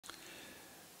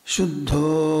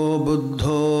Shuddho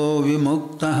buddho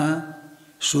vimuktah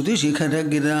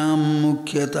Shrutishikharagiram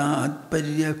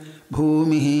mukhyatatparya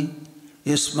bhumihi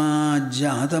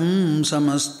Yasmajjatam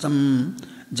samastam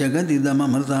Jagadidam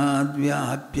amrtad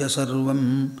vyapya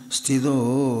sarvam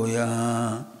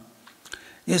sthidoya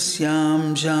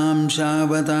Yasyam sham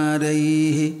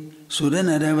shavataraihi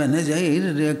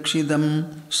Suranaravanajairakshidam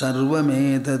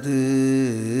sarvametat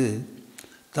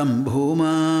Tam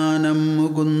bhumanam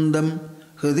mukundam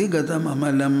Hridigatam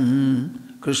amalam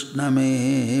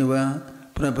Krishnameva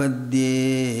prapadye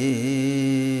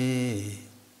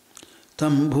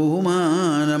Tam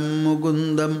bhumanam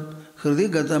mukundam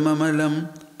Hridigatam amalam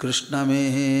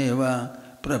Krishnameva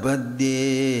prapadye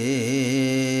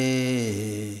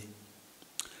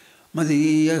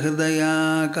Madhya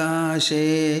hridaya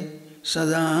kashe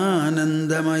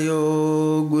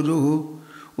sadanandamayo guru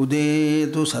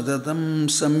udetu sadatam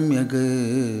samyak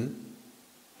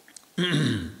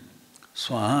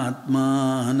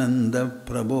Swatmananda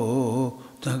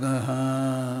prabodhagaha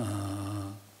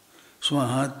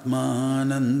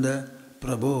Swatmananda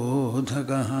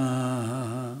prabodhagaha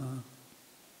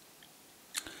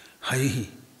Harihi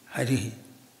Harihi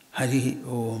Harihi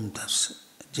Om Tas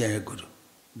Jaya Guru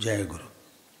Jaya Guru.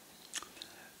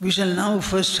 We shall now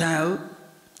first have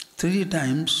 3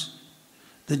 times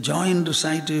the joint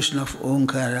recitation of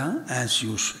Omkara as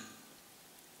usual.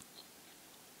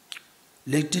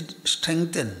 Let it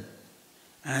strengthen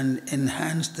and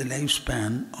enhance the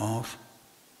lifespan of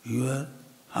your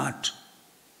heart.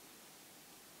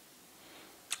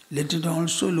 Let it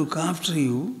also look after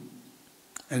you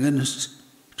against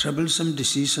troublesome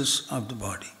diseases of the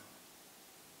body.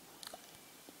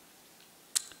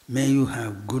 May you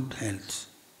have good health.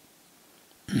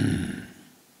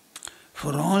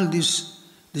 For all this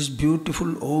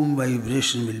beautiful Om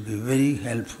vibration will be very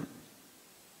helpful.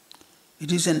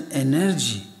 It is an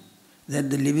energy that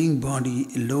the living body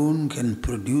alone can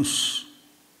produce.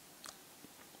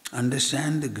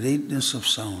 Understand the greatness of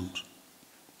sound.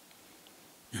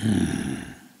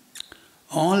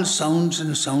 All sounds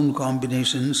and sound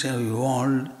combinations have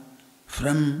evolved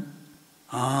from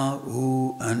A,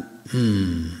 U and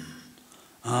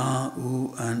A,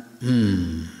 U and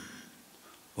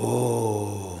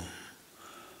Om.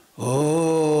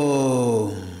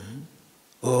 Om.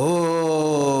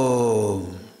 Om.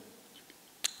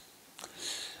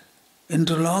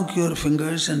 Interlock your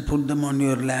fingers and put them on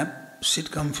your lap.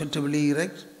 Sit comfortably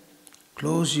erect.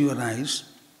 Close your eyes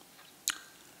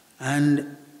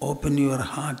and open your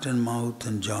heart and mouth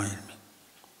and join me.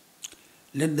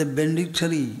 Let the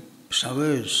benedictory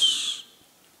showers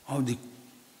of the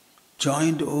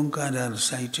joint Omkara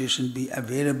recitation be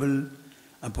available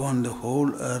upon the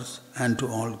whole earth and to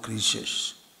all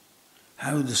creatures.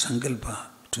 Have the sankalpa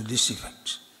to this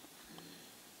effect.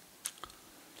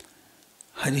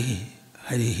 Harihi,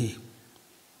 Harihi.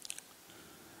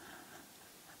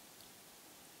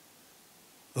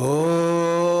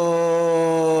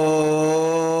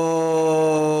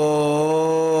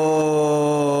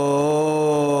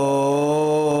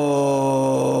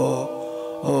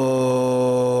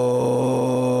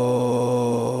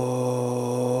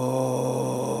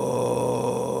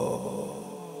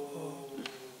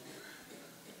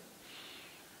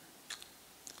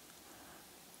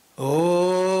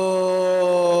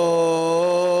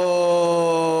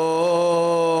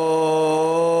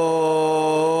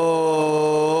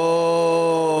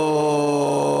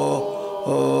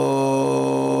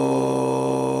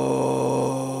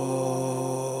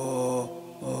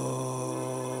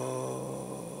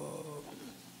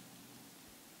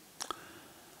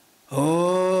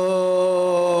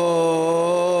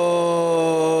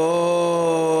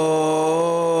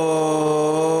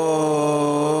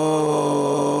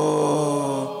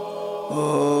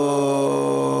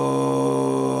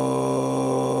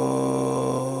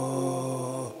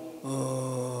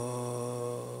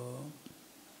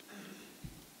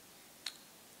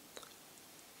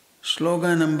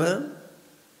 Sloka number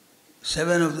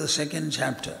 7 of the 2nd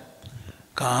chapter.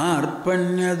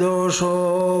 Karpanya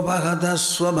dosho bhagata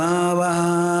svabhava.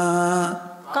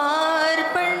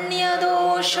 Karpanya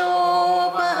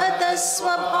dosho bhagata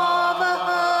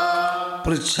svabhava.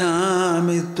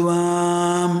 Prichhami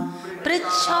tvam.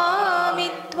 Prichhami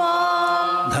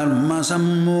tvam. Dharma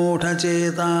sammudha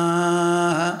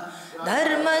cetaha.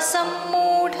 Dharma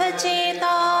sammudha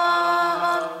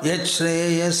cetaha.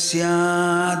 Yachreyasya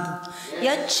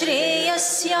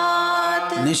Yachreyasya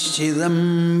Nishchitam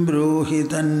bruhi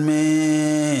tanme.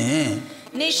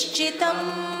 Nishchitam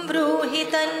bruhi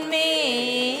tanme.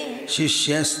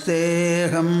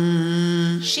 Shishyasteham.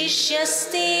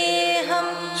 Shishyasteham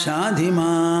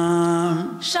Shadhimam.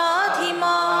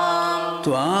 Shadhimam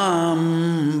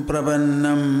Tvam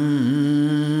Prapannam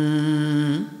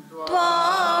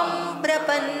Tvam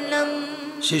Prapannam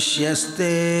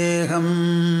Shishyasteham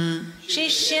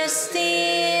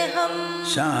Shishyasteham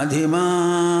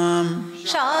Shadhimam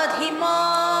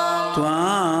Shadhimam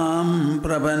Tvam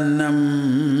Prapannam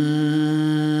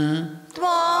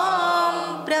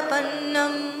Tvam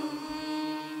Prapannam.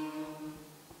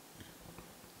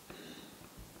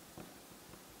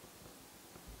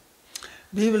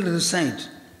 We will recite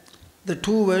the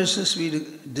two verses we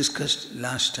discussed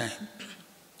last time.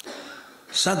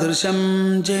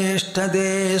 Sadrisham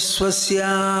Jeshtade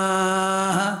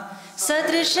Swasyaha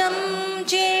Sadrisham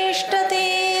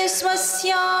Jeshtate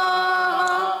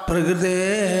Swasyaha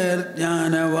Prakriter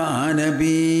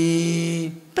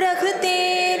Jnanavanapi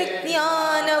Prakriter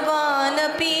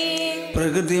Jnanavanapi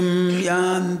Prakritim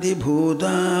Yanti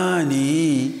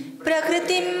Bhutani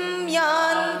Prakritim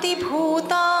Yanti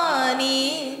Bhutani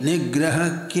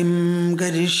Nigraha Kim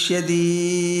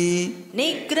Karishyati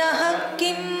Nigraha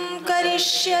Kim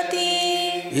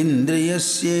Karishyati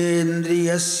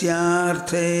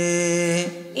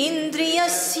Indriyasyendriyasyarthe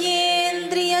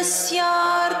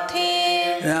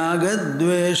Indriyasyendriyasyarthe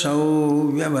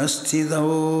Ragadveshau Vyavasthitau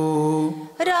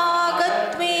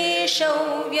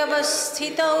Ragadveshau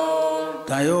Vyavasthitau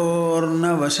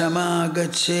Tayorna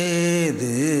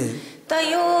Vasamagached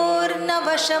Tayorna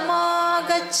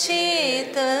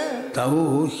Vashamagachet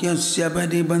Tau Hyasya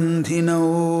Paribandhinau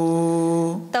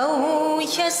Tau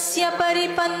Hyasya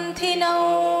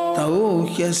Paripanthinau Tau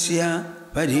Hyasya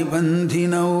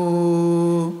Paribandhinau.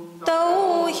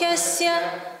 Tau Hyasya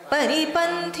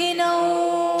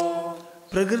Paripanthinau.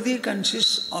 Prakriti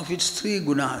consists of its three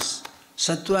gunas,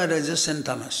 Sattva, Rajas and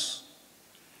Tamas.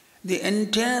 The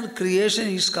entire creation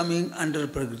is coming under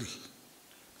Prakriti.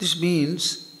 This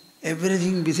means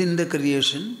everything within the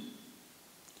creation,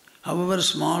 however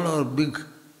small or big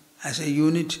as a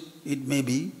unit it may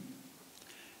be,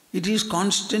 it is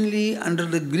constantly under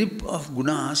the grip of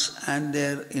gunas and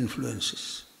their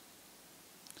influences.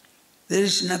 There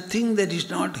is nothing that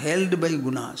is not held by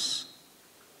gunas.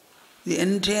 The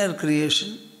entire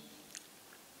creation,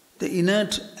 the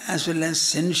inert as well as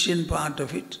sentient part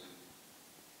of it,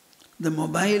 the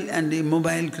mobile and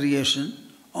immobile creation,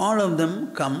 all of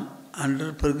them come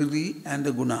under Prakriti and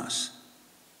the gunas.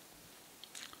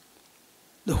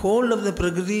 The whole of the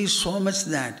Prakriti is so much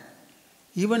that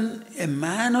even a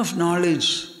man of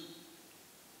knowledge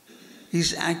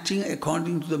is acting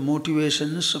according to the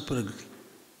motivations of Prakriti.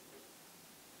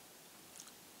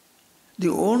 The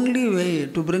only way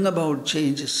to bring about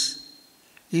changes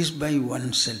is by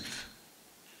oneself.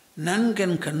 None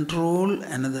can control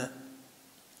another.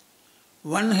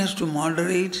 One has to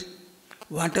moderate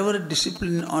whatever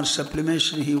discipline or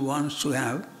sublimation he wants to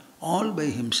have, all by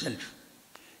himself.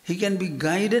 He can be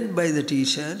guided by the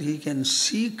teacher, he can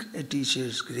seek a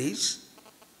teacher's grace,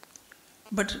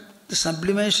 but the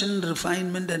sublimation,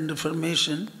 refinement and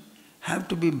reformation have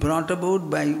to be brought about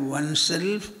by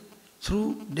oneself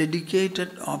through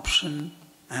dedicated option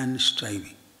and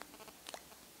striving.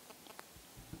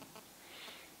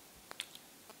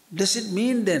 Does it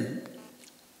mean then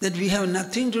that we have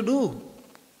nothing to do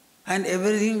and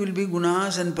everything will be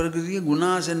gunas and prakriti,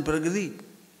 gunas and prakriti?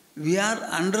 We are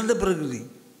under the prakriti.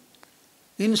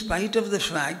 In spite of the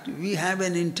fact, we have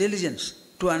an intelligence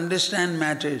to understand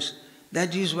matters.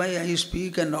 That is why I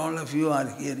speak and all of you are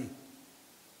hearing.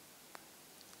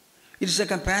 It is a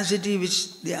capacity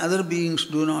which the other beings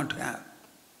do not have.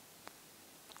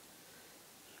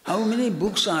 How many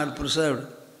books are preserved?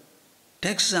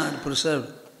 Texts are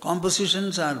preserved.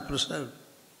 Compositions are preserved.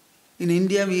 In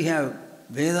India we have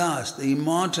Vedas, the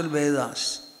immortal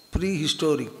Vedas,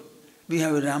 prehistoric. We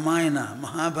have Ramayana,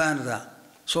 Mahabharata,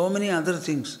 so many other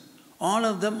things. All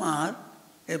of them are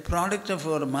a product of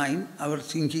our mind, our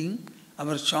thinking,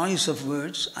 our choice of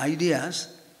words, ideas,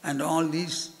 and all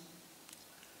these.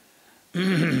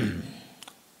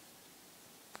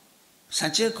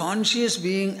 Such a conscious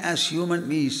being as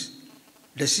human is,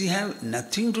 does he have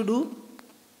nothing to do?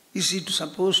 Is he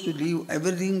supposed to leave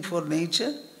everything for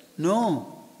nature?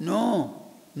 No, no,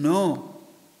 no.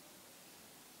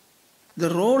 The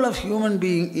role of human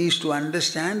being is to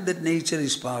understand that nature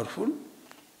is powerful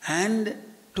and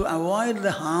to avoid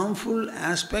the harmful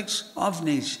aspects of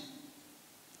nature.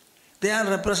 They are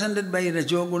represented by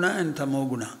Rajoguna and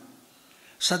Tamoguna.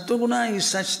 Sattoguna is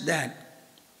such that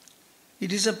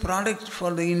it is a product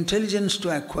for the intelligence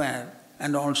to acquire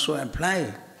and also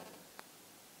apply.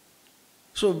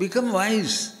 So become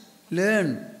wise,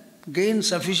 learn, gain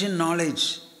sufficient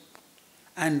knowledge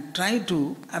and try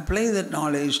to apply that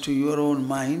knowledge to your own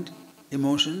mind,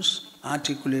 emotions,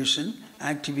 articulation,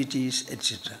 activities,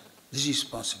 etc. This is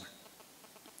possible.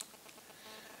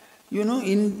 You know,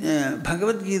 in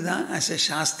Bhagavad Gita, as a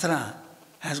Shastra,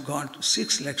 has got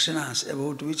 6 lakshanas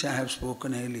about which I have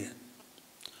spoken earlier.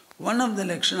 One of the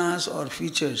lakshanas or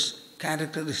features,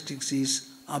 characteristics is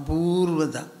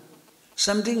apurvata,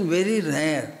 something very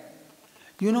rare.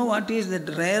 You know what is that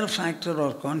rare factor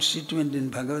or constituent in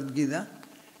Bhagavad Gita?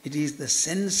 It is the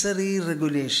sensory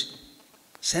regulation.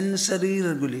 Sensory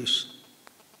regulation.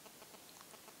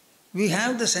 We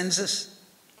have the senses.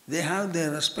 They have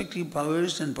their respective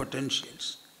powers and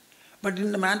potentials. But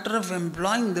in the matter of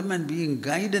employing them and being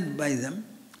guided by them,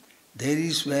 there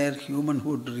is where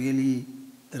humanhood really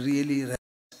rests.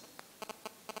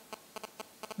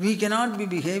 We cannot be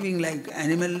behaving like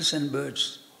animals and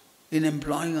birds in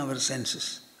employing our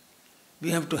senses. We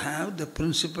have to have the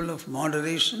principle of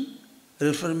moderation,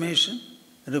 reformation,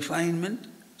 refinement,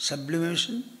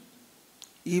 sublimation,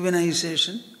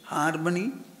 evenization,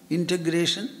 harmony,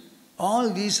 integration. All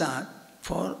these are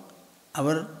for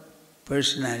our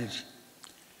personality.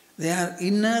 They are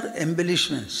inner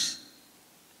embellishments,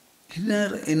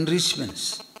 inner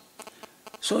enrichments.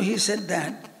 So he said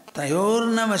that,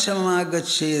 tayorna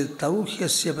vasamagache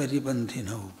tauhyasya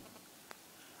paripanthinau.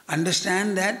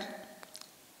 Understand that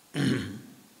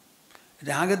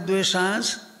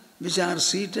ragadveshas which are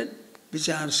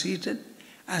seated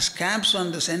as caps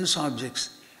on the sense objects,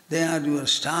 they are your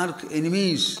stark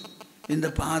enemies in the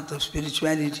path of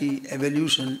spirituality,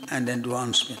 evolution and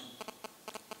advancement.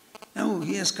 Now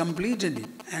he has completed it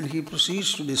and he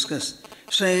proceeds to discuss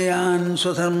Shreyan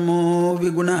swadharmo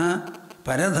vigunaha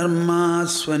paradharmat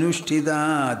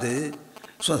swanushthidat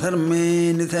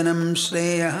swadharme nithanam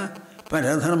shreyaha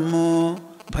paradharmo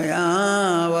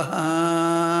bhayavaha.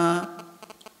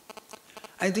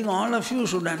 I think all of you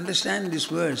should understand this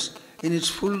verse in its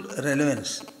full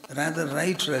relevance, rather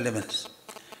right relevance.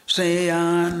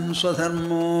 Shreyan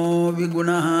swadharmo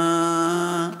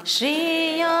vigunaha.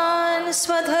 Shreyan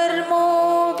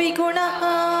swadharmo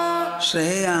vigunaha.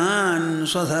 Shreyan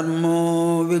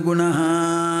swadharmo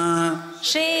vigunaha.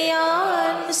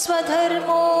 Shreyan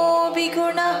swadharmo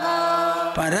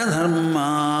vigunaha.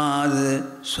 Paradharmad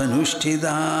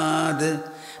swanushthidat.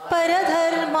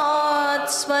 Paradharmat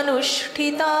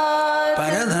swanushthitat.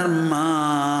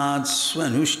 Paradharmad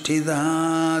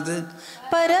swanushthidat.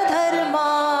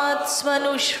 Paradharmat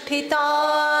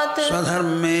swanushthitat.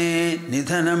 Swadharme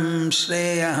nidhanam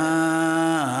shreyaha.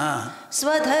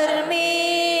 Swadharme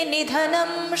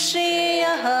nidhanam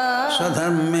shreyaha.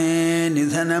 Swadharme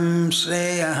nidhanam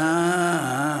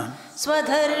shreyaha.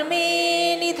 Swadharme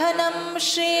nidhanam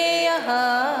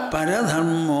shreyaha.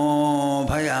 Paradharmo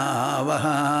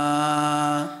bhayavaha.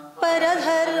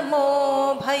 Paradharmo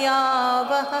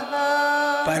bhayavaha.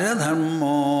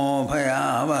 Paradharmo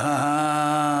bhayavaha.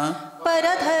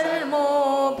 Paradharmo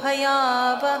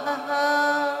bhayavaha.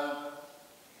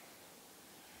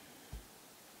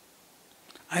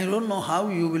 I don't know how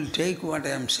you will take what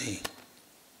I am saying.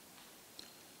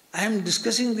 I am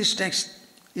discussing this text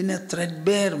in a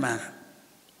threadbare manner.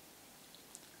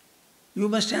 You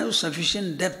must have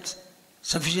sufficient depth,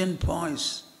 sufficient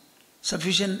poise,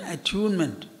 sufficient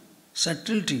attunement,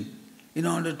 subtlety in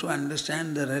order to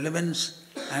understand the relevance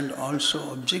and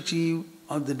also objective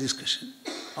of the discussion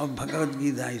of Bhagavad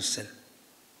Gita itself.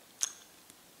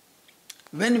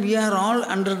 When we are all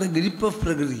under the grip of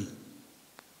Prakriti,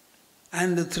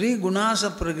 and the 3 gunas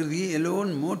of Prakriti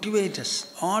alone motivate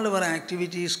us, all our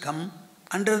activities come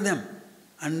under them.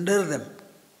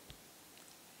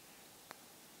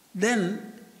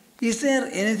 Then, is there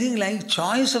anything like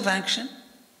choice of action?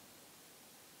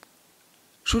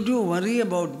 Should you worry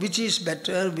about which is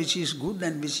better, which is good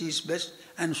and which is best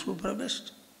and super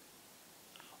best?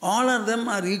 All of them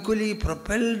are equally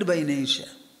propelled by nature.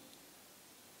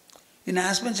 In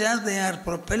as much as they are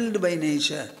propelled by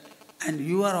nature and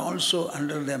you are also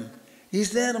under them,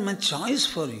 is there much choice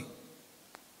for you?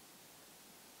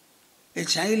 A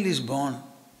child is born.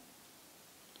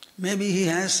 Maybe he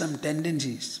has some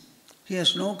tendencies. He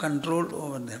has no control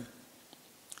over them.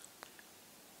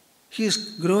 He is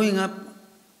growing up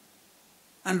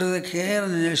under the care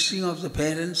and nursing of the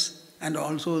parents and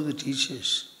also the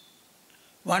teachers.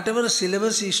 Whatever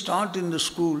syllabus is taught in the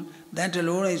school, that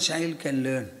alone a child can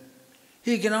learn.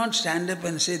 He cannot stand up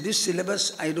and say, this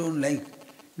syllabus I don't like.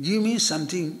 Give me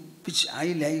something which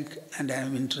I like and I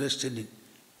am interested in.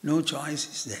 No choice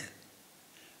is there.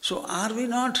 So are we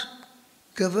not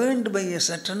governed by a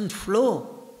certain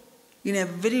flow in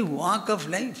every walk of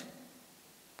life?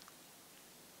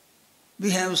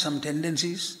 We have some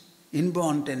tendencies,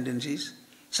 inborn tendencies.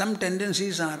 Some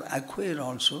tendencies are acquired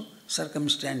also,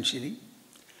 circumstantially.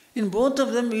 In both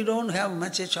of them we don't have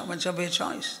much of a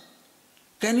choice.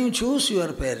 Can you choose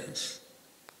your parents?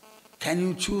 Can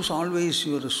you choose always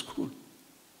your school?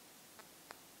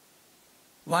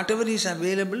 Whatever is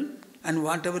available and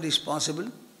whatever is possible.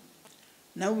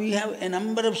 Now we have a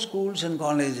number of schools and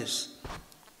colleges.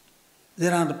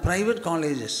 There are private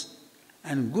colleges,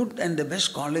 and good and the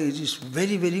best college is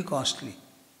very, very costly.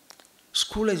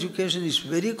 School education is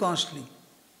very costly.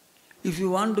 If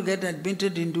you want to get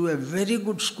admitted into a very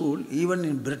good school, even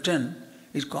in Britain,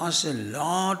 it costs a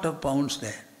lot of pounds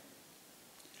there.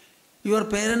 Your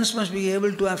parents must be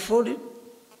able to afford it.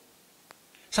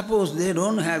 Suppose they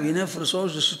don't have enough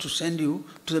resources to send you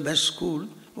to the best school,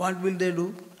 what will they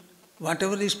do?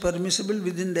 Whatever is permissible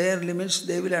within their limits,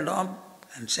 they will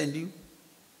adopt and send you.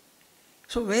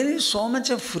 So there is so much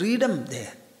of freedom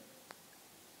there.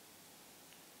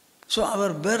 So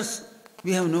our birth,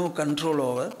 we have no control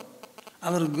over.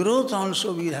 Our growth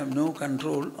also, we have no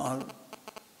control or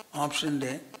option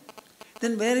there.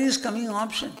 Then where is coming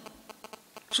option?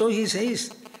 So he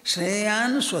says,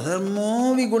 Shreyan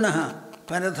swadharmo vigunaha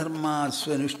paradharma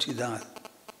swanushthidat.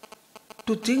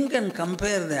 To think and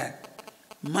compare that,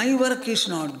 my work is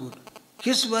not good,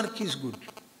 his work is good.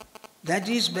 That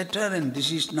is better and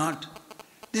this is not.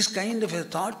 This kind of a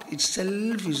thought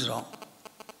itself is wrong.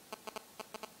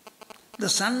 The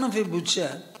son of a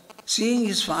butcher, seeing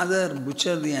his father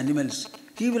butcher the animals,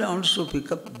 he will also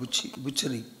pick up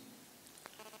butchering.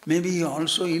 Maybe he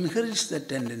also inherits that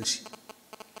tendency.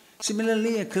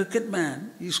 Similarly, a cricket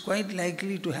man is quite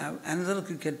likely to have another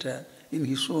cricketer in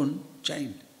his own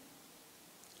child.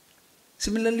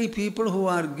 Similarly, people who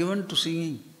are given to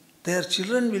singing, their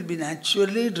children will be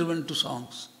naturally driven to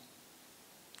songs.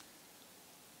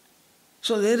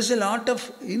 So there is a lot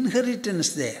of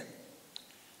inheritance there.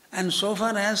 And so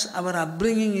far as our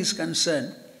upbringing is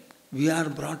concerned, we are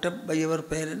brought up by our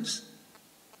parents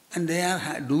and they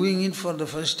are doing it for the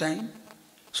first time.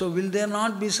 So will there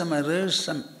not be some errors,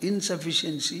 some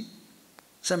insufficiency,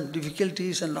 some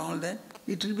difficulties and all that?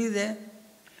 It will be there.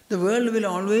 The world will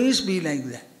always be like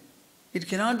that. It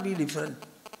cannot be different.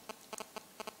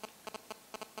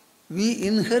 We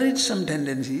inherit some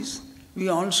tendencies, we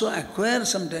also acquire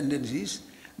some tendencies.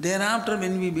 Thereafter,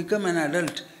 when we become an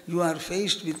adult, you are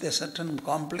faced with a certain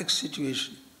complex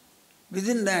situation.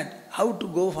 Within that, how to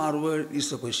go forward is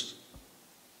the question.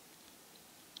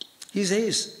 He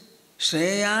says,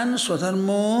 Shreyan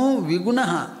swadharmo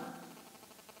vigunaha.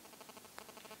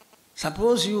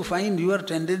 Suppose you find your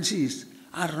tendencies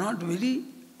are not very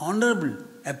honorable,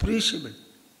 appreciable.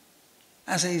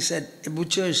 As I said, a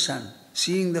butcher's son,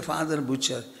 seeing the father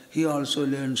butcher, he also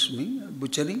learns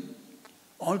butchering.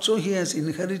 Also he has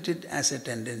inherited as a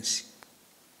tendency.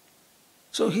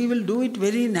 So he will do it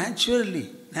very naturally.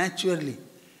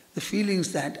 The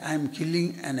feelings that I am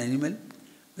killing an animal,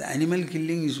 the animal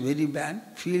killing is very bad,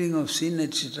 feeling of sin,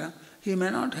 etc., he may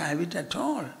not have it at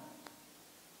all.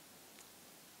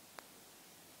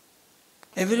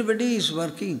 Everybody is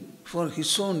working for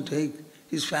his own sake,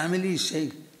 his family's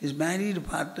sake, his married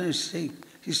partner's sake,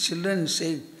 his children's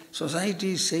sake,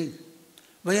 society's sake.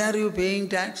 Why are you paying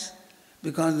tax?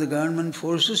 Because the government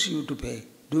forces you to pay.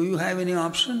 Do you have any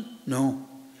option? No.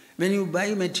 When you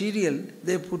buy material,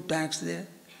 they put tax there,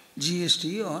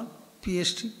 GST or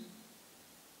PST.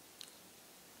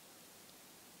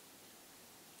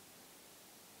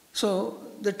 So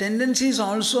the tendencies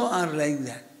also are like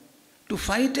that. To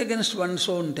fight against one's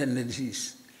own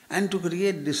tendencies and to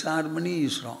create disharmony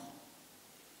is wrong.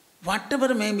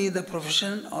 Whatever may be the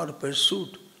profession or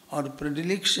pursuit or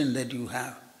predilection that you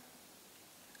have,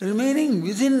 remaining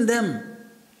within them,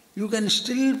 you can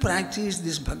still practice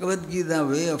this Bhagavad Gita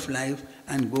way of life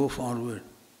and go forward.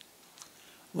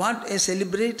 What a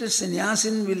celebrated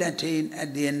sannyasin will attain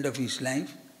at the end of his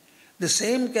life, the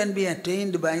same can be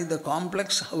attained by the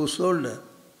complex householder,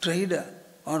 trader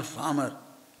or farmer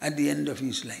at the end of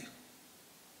his life.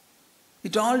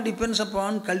 It all depends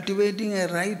upon cultivating a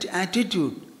right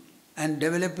attitude and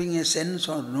developing a sense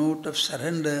or note of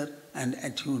surrender and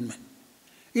attunement.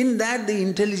 In that the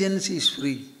intelligence is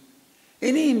free.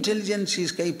 Any intelligence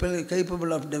is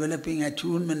capable of developing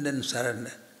attunement and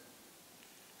surrender.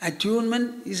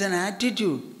 Attunement is an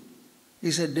attitude,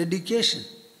 is a dedication.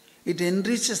 It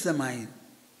enriches the mind.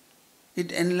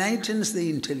 It enlightens the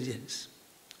intelligence.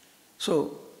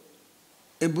 So,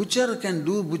 a butcher can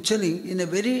do butchering in a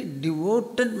very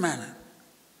devoted manner.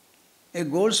 A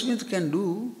goldsmith can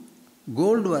do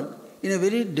gold work in a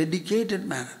very dedicated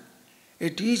manner. A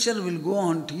teacher will go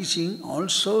on teaching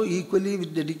also equally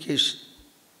with dedication.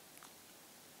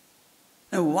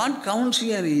 Now what counts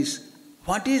here is,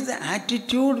 what is the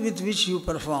attitude with which you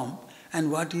perform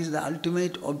and what is the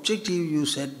ultimate objective you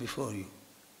set before you.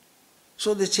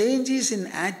 So the change is in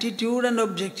attitude and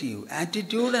objective.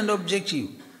 Attitude and objective.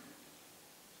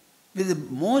 With the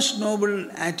most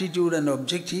noble attitude and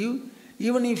objective,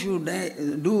 even if you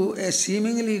do a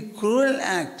seemingly cruel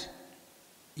act,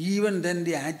 even then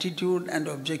the attitude and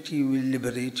objective will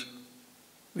liberate you,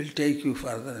 will take you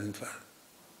further and further.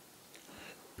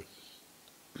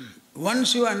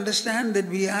 Once you understand that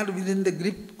we are within the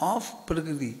grip of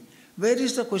Prakriti, where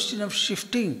is the question of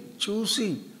shifting,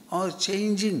 choosing or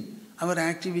changing our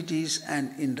activities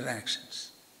and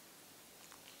interactions?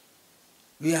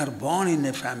 We are born in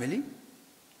a family.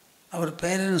 Our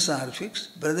parents are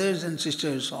fixed, brothers and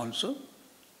sisters also.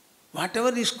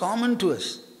 Whatever is common to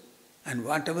us and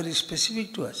whatever is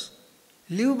specific to us,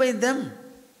 live by them.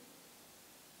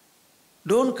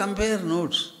 Don't compare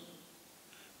notes.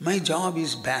 My job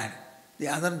is bad, the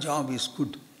other job is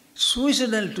good.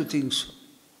 Suicidal to think so.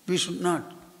 We should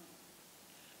not.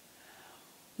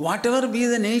 Whatever be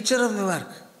the nature of the work,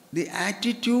 the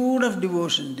attitude of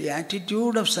devotion, the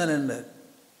attitude of surrender,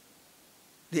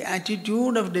 the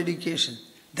attitude of dedication,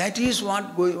 that is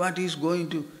what is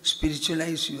going to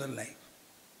spiritualize your life,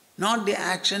 not the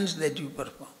actions that you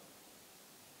perform.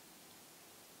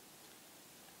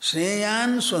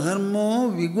 Shreyan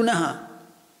swadharmo vigunaha.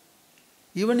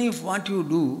 Even if what you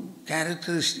do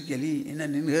characteristically in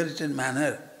an inherited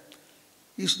manner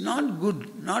is not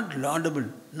good, not laudable,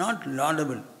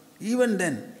 even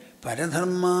then,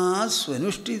 paradharma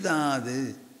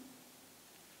svanushtitad.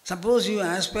 Suppose you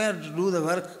aspire to do the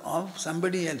work of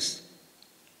somebody else.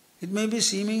 It may be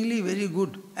seemingly very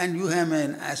good and you have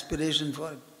an aspiration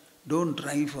for it. Don't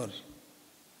try for it.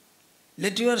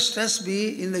 Let your stress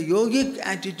be in the yogic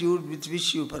attitude with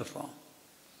which you perform.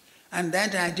 And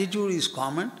that attitude is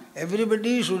common.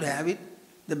 Everybody should have it.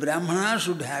 The Brahmana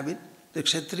should have it. The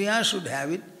Kshatriya should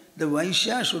have it. The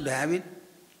Vaishya should have it.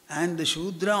 And the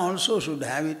Shudra also should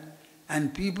have it.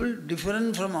 And people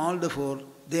different from all the four,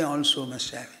 they also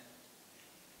must have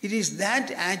it. It is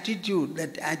that attitude,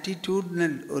 that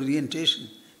attitudinal orientation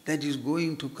that is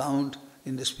going to count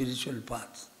in the spiritual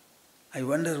path. I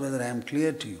wonder whether I am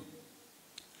clear to you.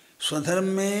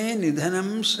 Swadharme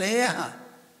nidhanam shreyaha.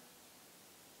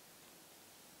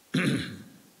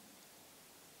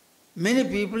 Many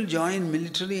people join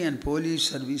military and police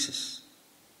services.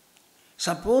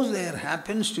 Suppose there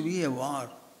happens to be a war,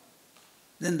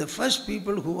 then the first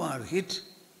people who are hit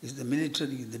is the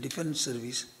military, the defense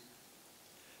service.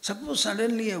 Suppose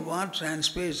suddenly a war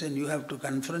transpires and you have to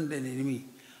confront an enemy.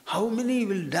 How many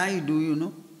will die, do you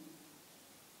know?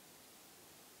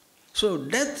 So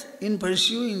death in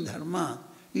pursuing dharma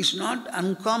is not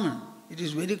uncommon, it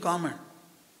is very common.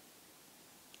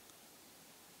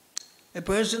 A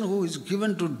person who is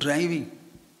given to driving,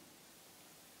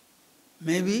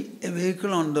 maybe a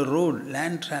vehicle on the road,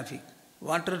 land traffic,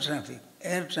 water traffic,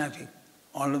 air traffic,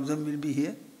 all of them will be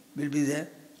here, will be there.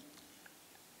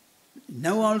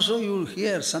 Now also you will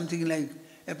hear something like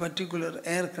a particular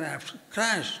aircraft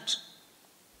crashed,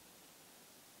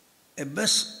 a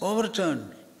bus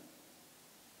overturned,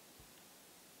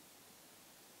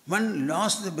 one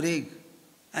lost the brake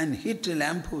and hit a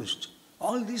lamppost.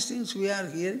 All these things we are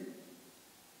hearing.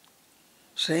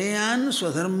 Shreyan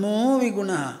swadharmo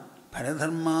vigunaha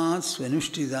paradharmat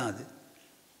svanushtidad.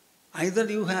 Either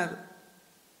you have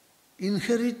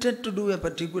inherited to do a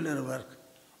particular work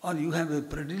or you have a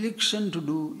predilection to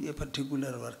do a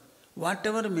particular work.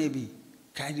 Whatever may be,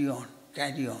 carry on,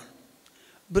 carry on.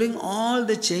 Bring all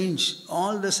the change,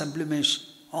 all the sublimation,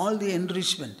 all the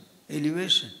enrichment,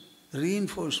 elevation,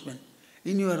 reinforcement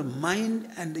in your mind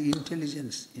and the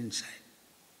intelligence inside.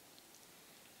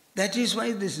 That is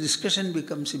why this discussion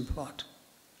becomes important.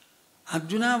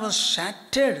 Arjuna was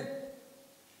shattered.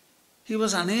 He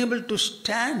was unable to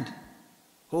stand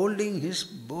holding his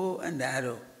bow and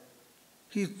arrow.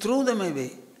 He threw them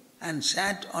away and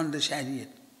sat on the chariot.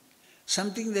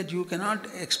 Something that you cannot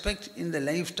expect in the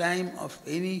lifetime of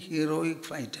any heroic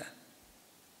fighter.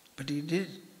 But he did.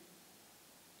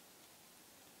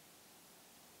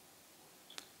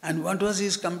 And what was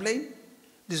his complaint?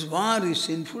 This war is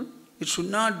sinful. It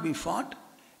should not be fought.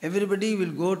 Everybody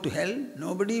will go to hell.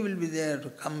 Nobody will be there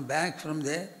to come back from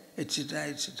there, etc.,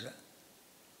 etc.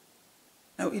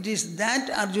 Now it is that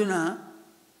Arjuna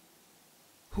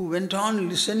who went on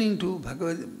listening to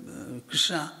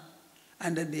Krishna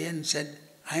and at the end said,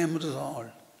 I am resolved,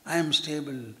 I am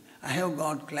stable, I have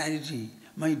got clarity,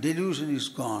 my delusion is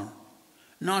gone.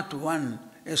 Not one,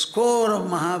 a score of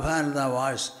Mahabharata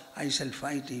wars, I shall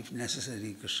fight if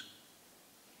necessary, Krishna.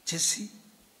 Just see.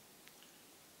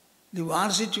 The war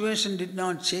situation did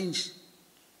not change.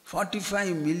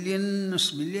 45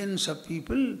 millions of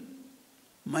people,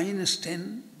 minus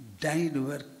 10, died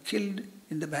killed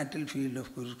in the battlefield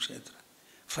of Kurukshetra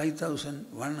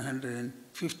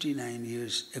 5,159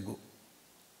 years ago.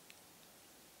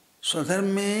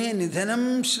 Swadharme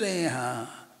nidhanam shreyaha.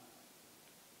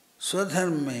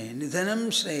 Swadharme nidhanam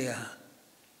shreyaha.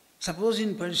 Suppose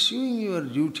in pursuing your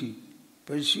duty,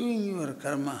 pursuing your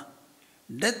karma,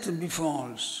 death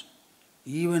befalls,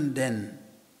 even then,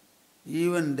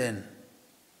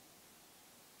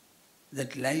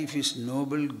 that life is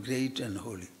noble, great and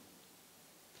holy.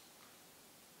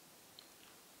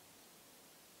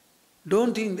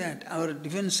 Don't think that our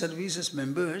defense services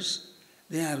members,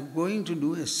 they are going to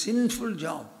do a sinful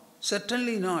job.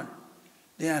 Certainly not.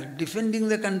 They are defending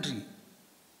the country.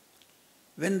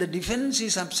 When the defense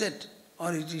is upset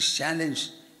or it is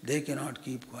challenged, they cannot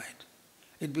keep quiet.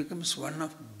 It becomes one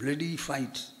of bloody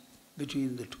fights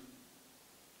between the two.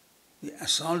 The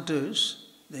assaulters,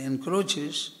 the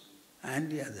encroachers,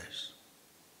 and the others.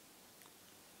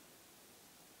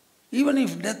 Even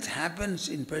if death happens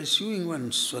in pursuing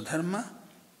one's swadharma,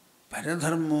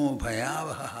 paradharmo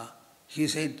bhayavaha, he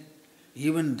said,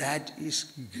 even that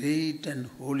is great and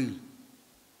holy.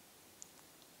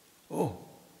 Oh,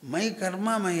 my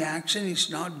karma, my action is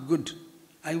not good.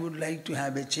 I would like to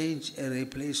have a change, a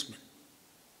replacement.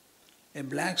 A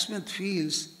blacksmith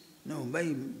feels, no, my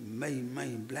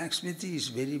blacksmithy is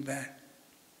very bad.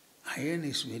 Iron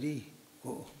is very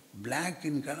black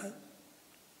in color,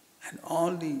 and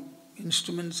all the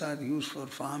instruments are used for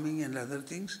farming and other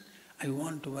things. I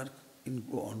want to work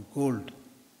on gold.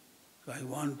 So I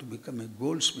want to become a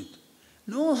goldsmith.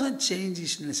 No such change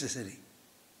is necessary.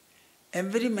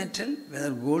 Every metal,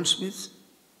 whether goldsmiths,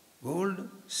 gold,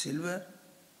 silver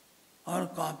or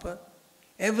copper,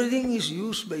 everything is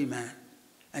used by man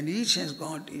and each has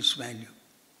got its value.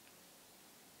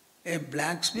 A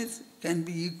blacksmith can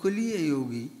be equally a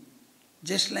yogi,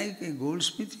 just like a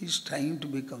goldsmith is trying to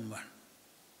become one.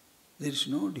 There is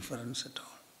no difference at all.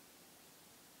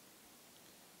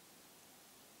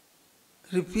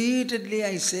 Repeatedly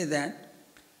I say that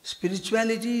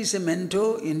spirituality is a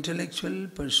mento-intellectual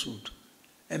pursuit.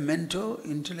 A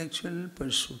mento-intellectual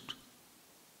pursuit.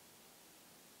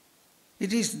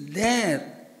 It is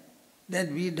there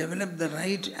that we develop the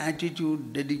right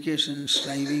attitude, dedication,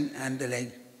 striving and the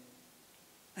like.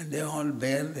 And they all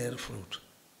bear their fruit.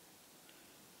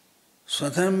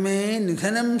 Swadharme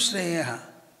nidhanam shreyaha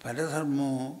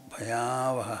paradharmo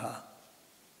bhayavaha.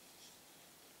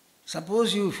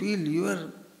 Suppose you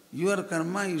feel your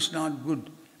karma is not good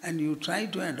and you try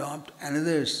to adopt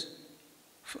another's,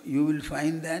 you will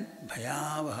find that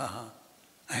bhayavaha.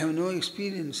 I have no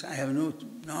experience, I have no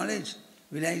knowledge.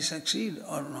 Will I succeed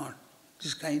or not?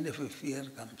 This kind of a fear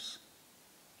comes.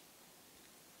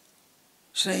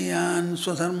 Shreyan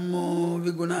swadharmo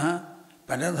vigunaha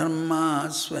paradharma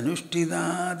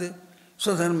svanushtidad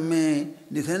swadharme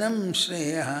nidhanam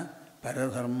shreyaha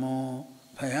paradharmo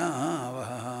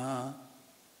bhayavaha.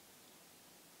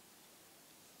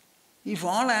 If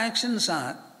all actions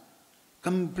are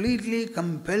completely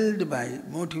compelled by,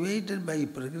 motivated by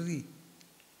Prakriti,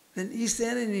 then is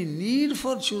there any need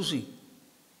for choosing?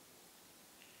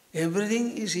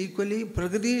 Everything is equally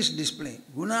Prakriti's display,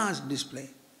 Gunas display.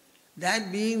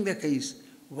 That being the case,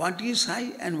 what is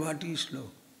high and what is low?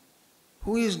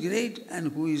 Who is great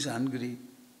and who is ungreat?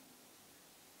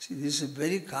 See, this is a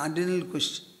very cardinal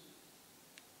question.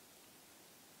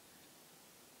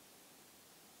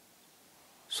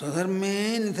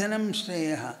 Swadharme nidhanam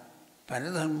shreyaha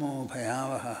paradharmo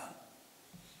bhayavaha.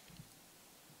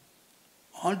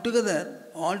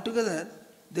 Altogether,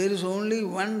 there is only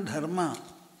one dharma.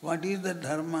 What is the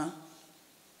dharma?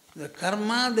 The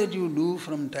karma that you do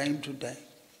from time to time.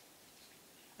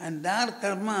 And that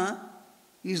karma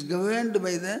is governed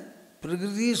by the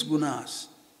Prakriti's gunas.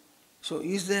 So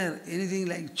is there anything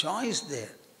like choice there?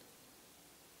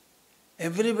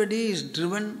 Everybody is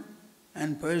driven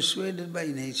and persuaded by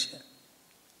nature.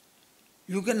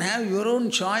 You can have your own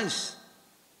choice,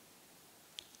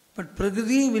 but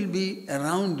Prakriti will be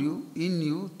around you, in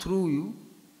you, through you.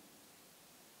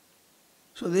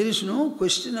 So there is no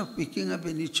question of picking up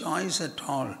any choice at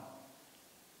all.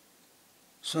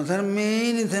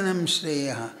 Swadharme nidhanam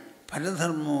shreyaha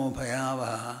paradharmo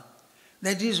bhayavaha.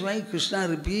 That is why Krishna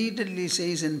repeatedly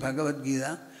says in Bhagavad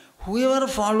Gita, whoever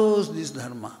follows this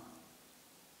dharma,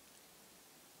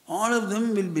 all of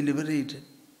them will be liberated.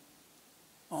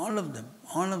 All of them.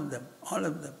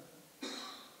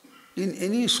 In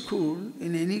any school,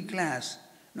 in any class,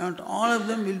 not all of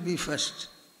them will be first.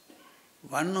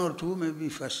 One or two may be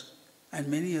first, and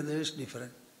many others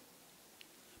different.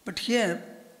 But here,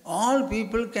 all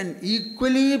people can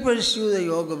equally pursue the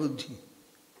yoga buddhi,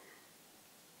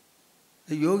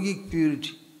 the yogic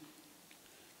purity.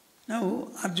 Now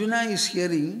Arjuna is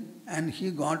hearing and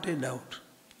he got a doubt.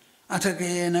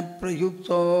 Athakena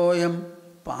prayuktoyam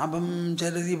pabam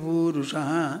charati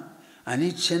purushaha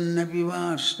anichannapi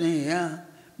varsneya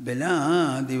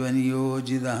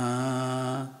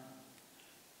beladivaniyojidaha.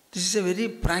 This is a very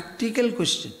practical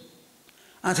question.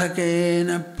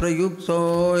 Athakena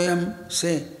prayuktoyam,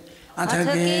 say,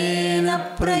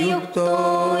 Athakena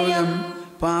prayuktoyam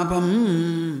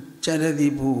papam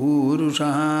charati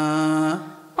purushaha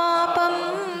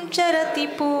Papam charati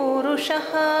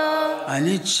purushaha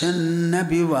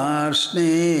anichannapi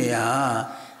varsneya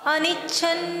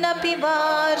anichannapi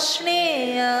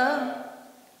varshneya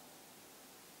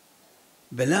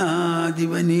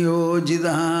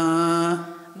beladivaniyojidaha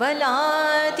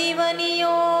baladiva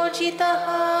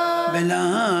niyojitaha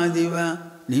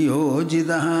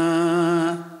beladivaniyojidaha.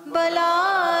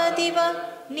 baladiva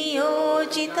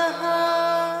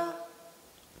niyojitaha.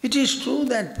 It is true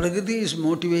that Prakriti is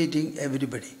motivating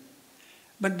everybody,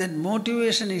 but that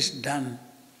motivation is done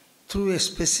through a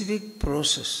specific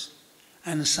process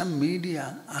and some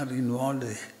media are involved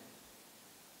there.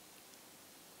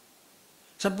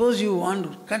 Suppose you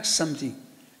want to cut something,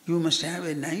 you must have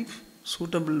a knife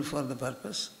suitable for the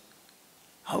purpose.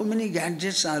 How many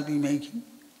gadgets are we making?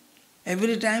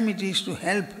 Every time it is to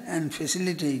help and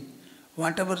facilitate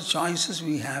whatever choices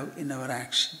we have in our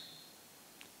action,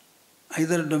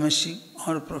 either domestic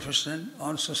or professional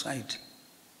or society.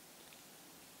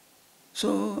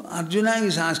 So Arjuna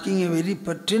is asking a very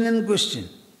pertinent question.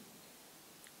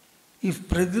 If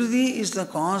Prakriti is the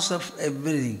cause of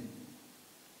everything,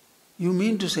 you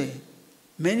mean to say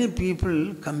many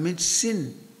people commit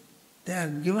sin. They are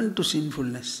given to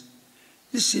sinfulness.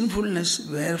 This sinfulness,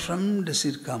 where from does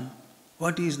it come?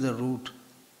 What is the root?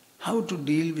 How to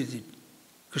deal with it?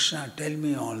 Krishna, tell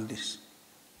me all this.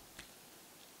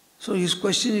 So his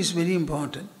question is very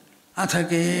important.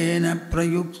 Athakena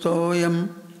prayuktoyam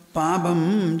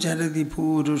pabam charati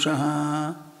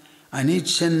purushaha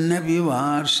anichannapi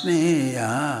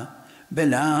varsneya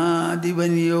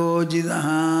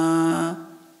beladivaniyojidaha.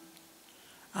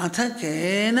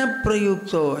 Athakena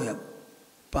prayuktoyam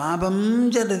pabam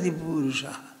charati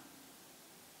purushaha.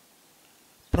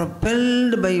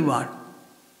 Propelled by what?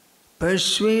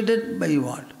 Persuaded by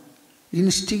what?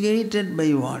 Instigated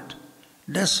by what?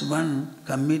 Does one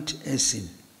commit a sin?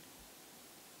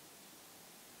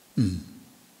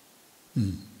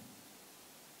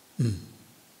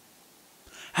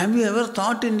 Have you ever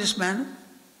thought in this manner?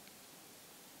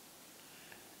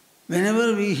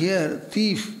 Whenever we hear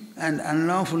thief and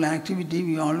unlawful activity,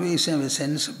 we always have a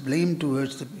sense of blame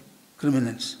towards the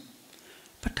criminals.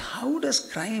 But how does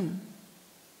crime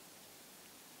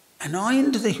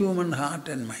anoint the human heart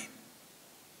and mind?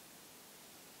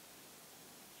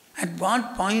 At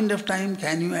what point of time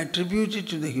can you attribute it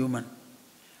to the human?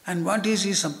 And what is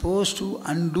he supposed to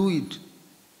undo it,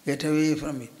 get away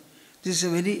from it? This is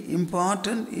a very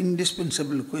important,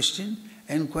 indispensable question,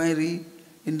 inquiry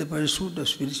in the pursuit of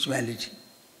spirituality.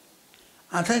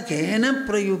 Atha kena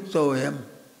prayuktoyam,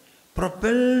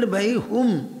 propelled by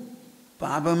whom?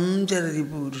 Pabam charati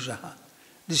purushaha.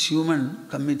 This human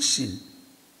commits sin.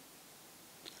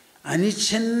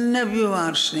 Anichannapi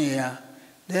varsneya.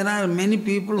 There are many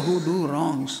people who do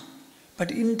wrongs,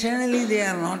 but internally they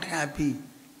are not happy.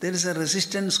 There is a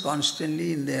resistance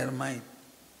constantly in their mind.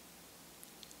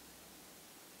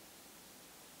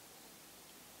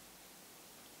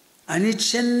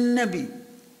 Anichannapi.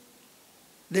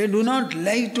 They do not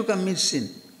like to commit sin,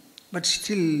 but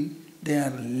still they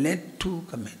are led to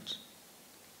commit.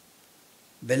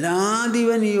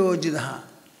 Beladiva niyojidaha.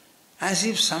 As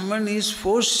if someone is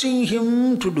forcing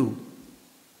him to do.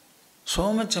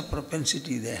 So much of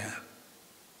propensity they have.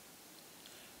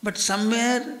 But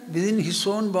somewhere within his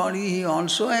own body he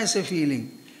also has a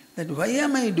feeling that why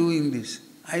am I doing this?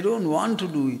 I don't want to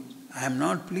do it. I am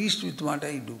not pleased with what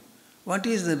I do. What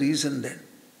is the reason then?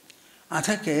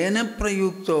 Atha kena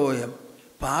prayuktoyam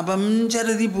pabam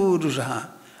charati purushaha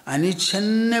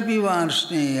anichannapi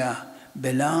varsneya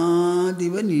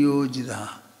beladiva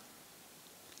niyojidaha.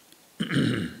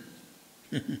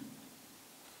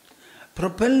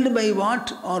 Propelled by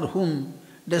what or whom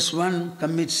does one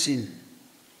commit sin?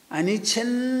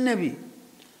 Anichannapi.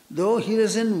 Though he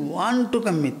doesn't want to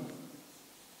commit,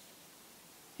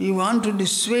 he wants to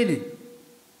dissuade it.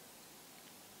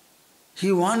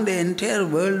 He wants the entire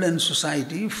world and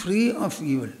society free of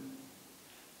evil.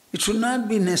 It should not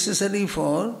be necessary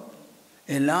for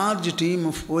a large team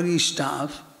of police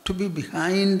staff to be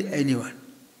behind anyone.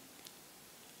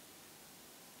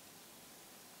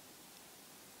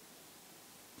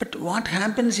 But what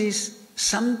happens is,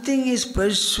 something is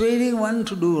persuading one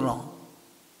to do wrong.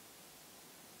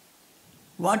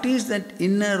 What is that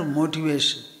inner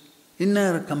motivation,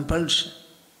 inner compulsion,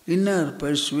 inner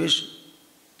persuasion?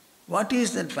 What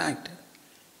is that factor?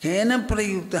 Kena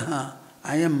prayuktaha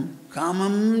ayam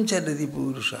kamam charati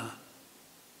purusha.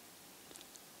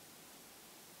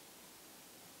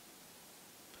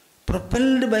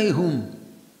 Propelled by whom?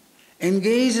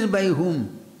 Engaged by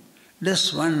whom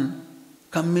does one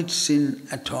commit sin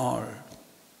at all?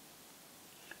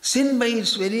 Sin by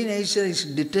its very nature is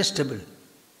detestable.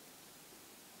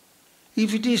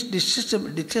 If it is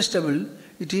detestable,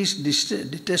 it is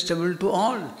detestable to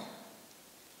all.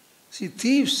 See,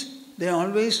 thieves, they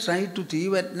always try to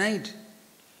thieve at night.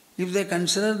 If they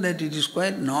consider that it is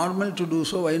quite normal to do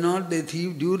so, why not they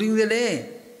thieve during the day?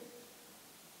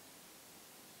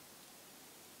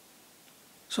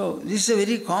 So, this is a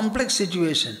very complex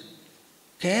situation.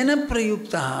 Kena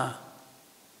prayuktaha,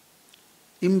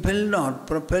 impelled or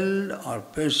propelled or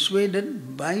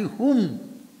persuaded by whom?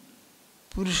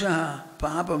 Purusha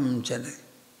papam charati.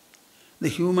 The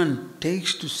human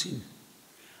takes to sin.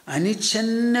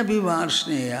 Anichanna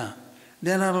bivarsneya.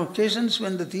 There are occasions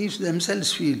when the thieves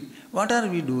themselves feel, what are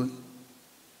we doing?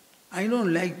 I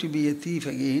don't like to be a thief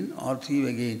again or thief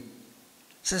again.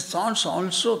 Such thoughts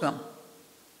also come.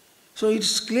 So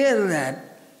it's clear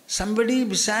that somebody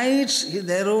besides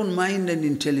their own mind and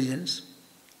intelligence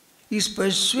is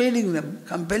persuading them,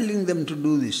 compelling them to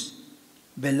do this.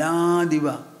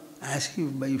 Beladiva, as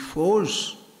if by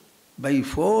force, by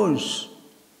force.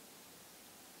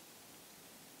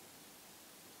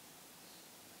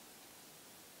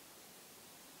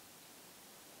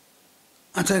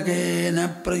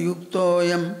 Athakena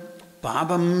prayuktoyam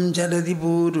papam charati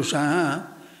purusha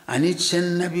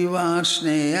anichanna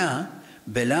vivarsneya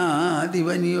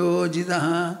beladiva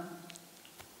niyojitaha.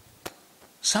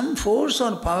 Some force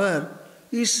or power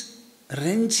is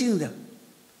wrenching them,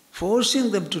 forcing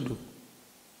them to do.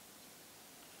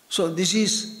 So this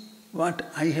is what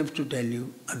I have to tell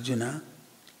you, Arjuna.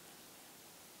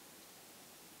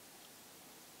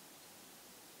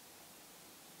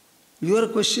 Your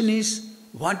question is,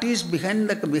 what is behind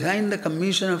the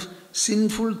commission of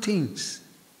sinful things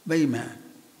by man?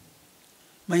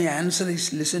 My answer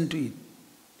is, listen to it.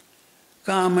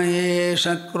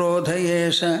 Kamayesha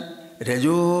krodhayesha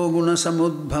rajo guna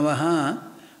samudbhavaha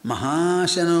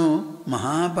mahashano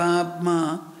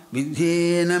mahapapma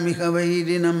vidyena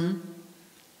mihavairinam.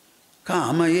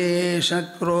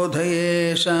 Kamayesha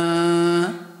krodhayesha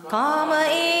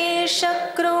Kamaesha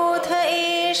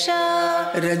krodhaesha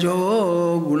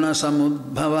rajo guna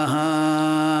samudbhavaha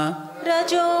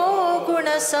Rajo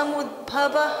guna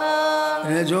samudbhavaha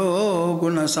Rajo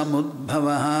guna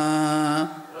samudbhavaha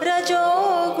Rajo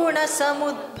guna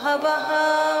samudbhavaha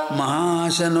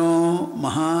Mahashano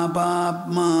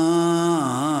mahapapma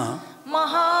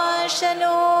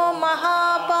Mahashano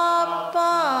mahapapma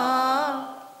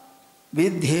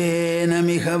Vidyena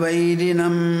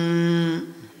mihavairinam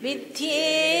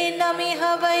Vidyena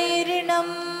mihavairinam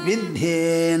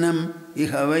Vidyenam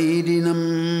ihavairinam.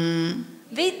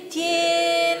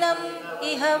 Vidyenam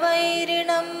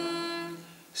ihavairinam.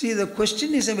 See, the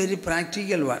question is a very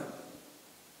practical one.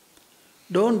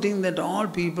 Don't think that all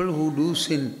people who do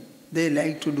sin, they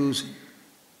like to do sin.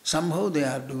 Somehow they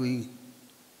are doing it.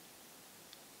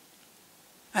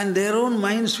 And their own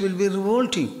minds will be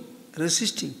revolting,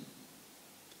 resisting.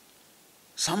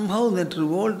 Somehow that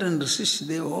revolt and resist,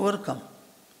 they overcome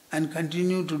and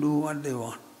continue to do what they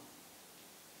want.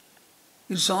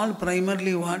 It's all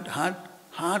primarily what?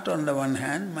 Heart on the one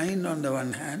hand, mind on the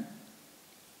one hand,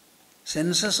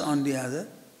 senses on the other.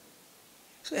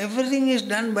 So everything is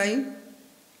done by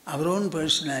our own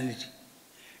personality.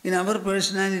 In our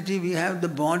personality we have the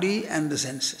body and the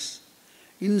senses.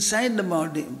 Inside the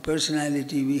body,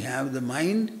 personality, we have the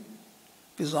mind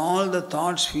with all the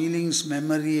thoughts, feelings,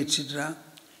 memory, etc.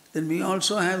 Then we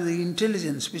also have the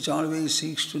intelligence which always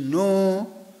seeks to know,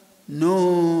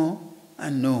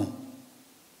 and know.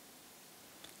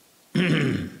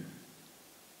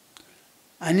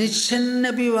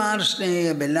 Anichannapi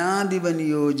varsneya beladiva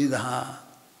niyojitaha.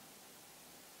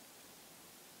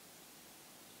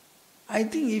 I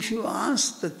think if you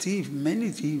ask the thief, many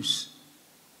thieves,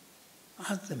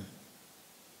 ask them,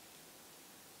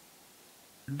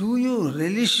 do you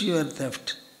relish your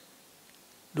theft?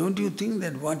 Don't you think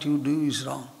that what you do is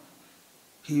wrong?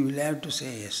 He will have to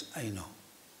say, yes, I know.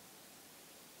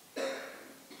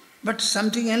 But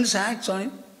something else acts on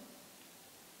it,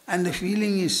 and the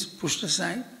feeling is pushed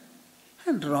aside,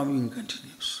 and robbing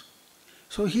continues.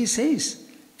 So he says,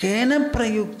 Kena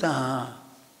prayuktaha,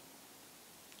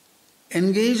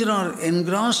 engaged or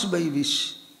engrossed by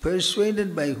which,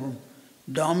 persuaded by whom,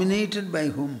 dominated by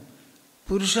whom,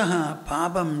 Purushaha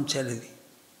papam charati.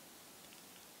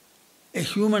 a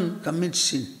human commits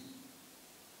sin.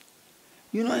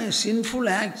 You know, a sinful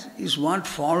act is what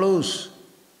follows.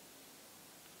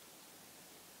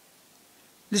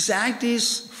 This act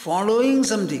is following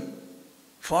something.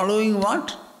 Following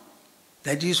what?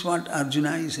 That is what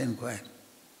Arjuna is inquiring.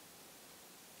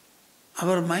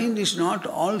 Our mind is not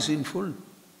all sinful.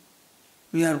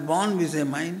 We are born with a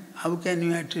mind. How can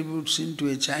you attribute sin to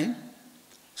a child?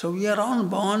 So we are all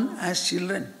born as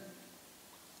children.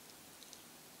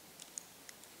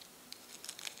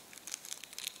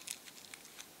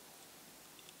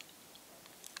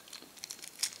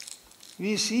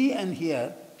 We see and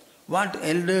hear what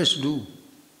elders do.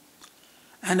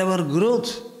 And our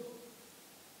growth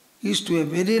is to a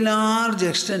very large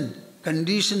extent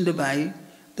conditioned by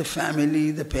the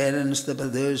family, the parents, the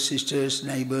brothers, sisters,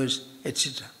 neighbors,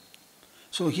 etc.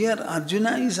 So here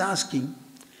Arjuna is asking,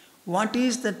 what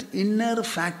is that inner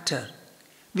factor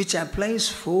which applies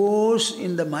force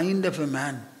in the mind of a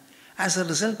man, as a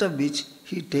result of which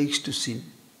he takes to sin?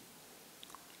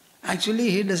 Actually,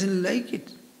 he doesn't like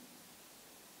it.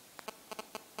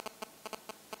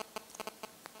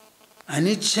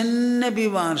 Anichannapi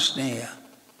varsneya.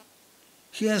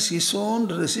 He has his own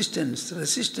resistance.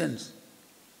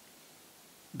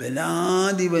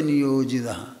 Beladiva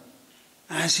niyojitaha.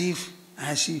 As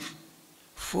if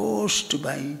forced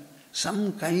by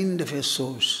some kind of a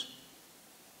source.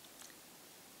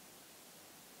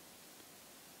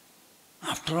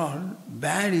 After all,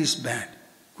 bad is bad,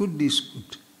 good is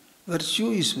good,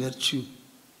 virtue is virtue,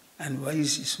 and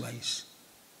vice is vice.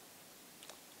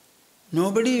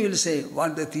 Nobody will say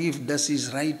what the thief does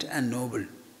is right and noble.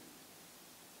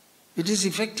 It is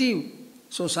effective,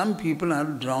 so some people are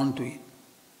drawn to it.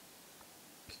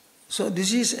 So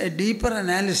this is a deeper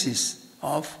analysis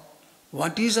of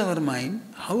what is our mind,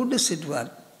 how does it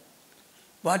work,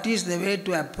 what is the way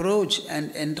to approach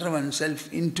and enter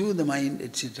oneself into the mind,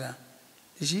 etc.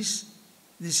 This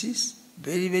is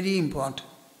very, very important.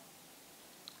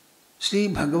 Sri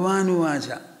Bhagavanu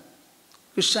Vacha.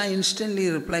 Krishna instantly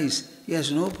replies. He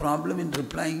has no problem in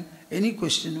replying any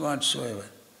question whatsoever.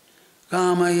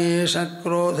 Kama yesha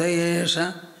krodha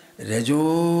yesha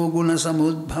rajo guna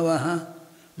samudbhavaha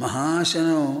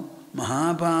mahashano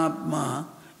mahapapma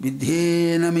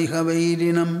vidhyena miha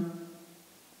vairinam.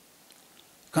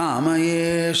 Kama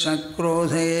yesha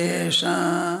krodha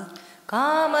yesha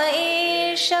Kama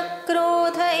esha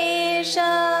krodha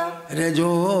esha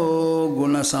rajo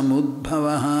guna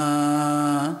samudbhavaha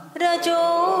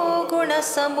Rajo guna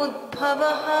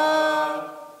samudbhavaha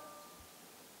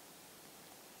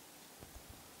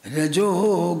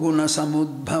Rajo guna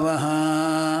samudbhavaha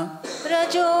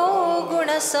Rajo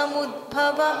guna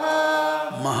samudbhavaha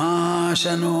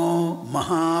Mahashano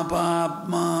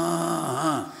mahapapma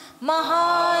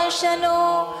Mahashano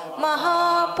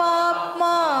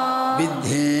mahapapma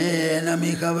Vidhyena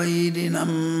miha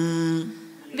vairinam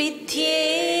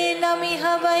Vidhyena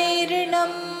miha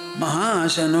vairinam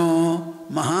Mahashano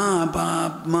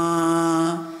mahapapma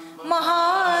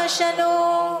Mahashano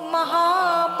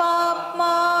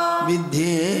mahapapma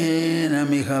Vidhyena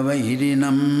miha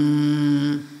vairinam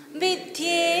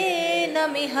Vidhyena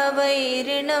miha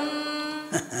vairinam.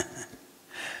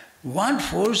 What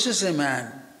forces a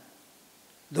man,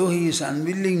 though he is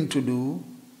unwilling to do,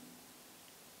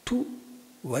 to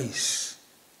vice?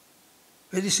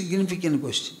 Very significant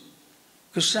question.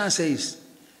 Krishna says,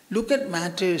 look at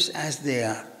matters as they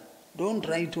are. Don't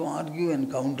try to argue and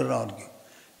counter-argue.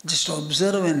 Just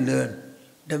observe and learn.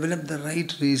 Develop the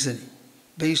right reasoning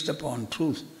based upon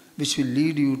truth, which will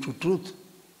lead you to truth.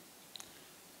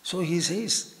 So he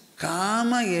says,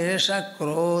 Kama yesha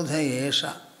krodha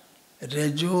yesha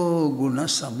rajo guna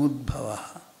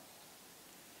samudbhavaha.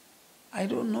 I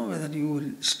don't know whether you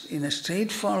will, in a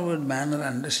straightforward manner,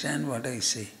 understand what I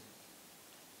say.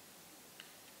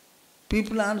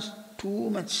 People are too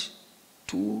much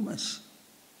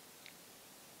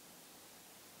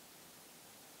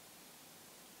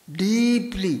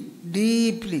deeply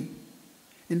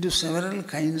into several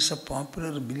kinds of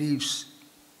popular beliefs.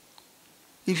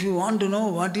 If you want to know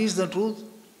what is the truth,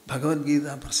 Bhagavad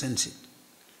Gita presents it.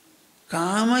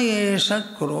 Kama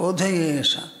yesha krodha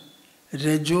yesha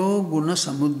rajo guna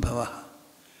samudbhavaha.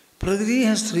 Prakriti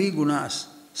has three gunas,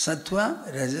 sattva,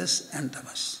 rajas and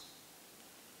tamas.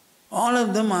 All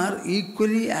of them are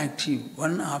equally active,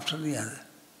 one after the other.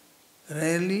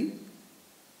 Rarely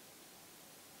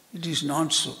it is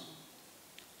not so.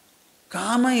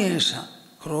 Kama yesha,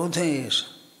 krodha yesha,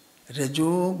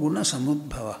 rajo guna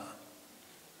samudbhavaha.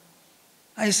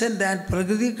 I said that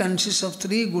Prakriti consists of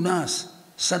three gunas,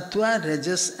 sattva,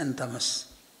 rajas and tamas.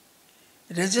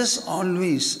 Rajas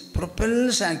always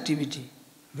propels activity,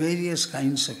 various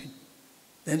kinds of it.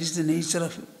 That is the nature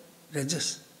of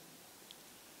rajas.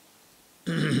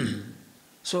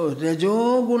 So,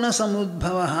 rajoguna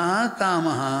samudbhavaha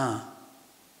kamaha,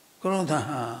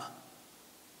 krodhaha.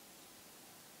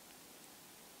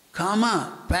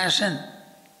 Kama, passion,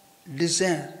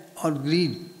 desire or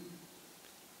greed.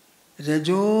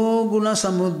 Rajoguna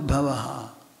samudbhavaha.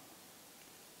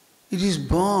 It is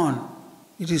born,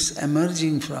 it is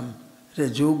emerging from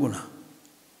rajoguna.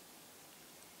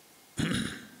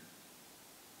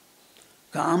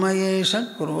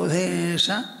 Kamayesha,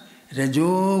 krodhesha,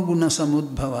 rajoguna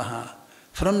samudbhavaha.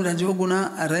 From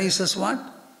rajoguna arises what?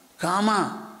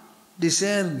 Kama,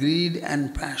 desire, greed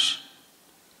and passion.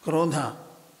 Krodha,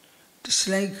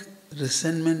 dislike,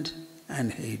 resentment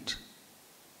and hate.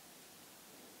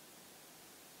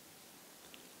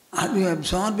 Are you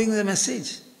absorbing the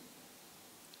message?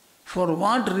 For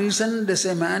what reason does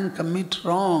a man commit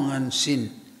wrong and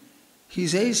sin? He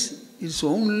says it's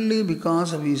only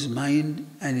because of his mind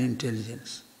and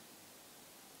intelligence.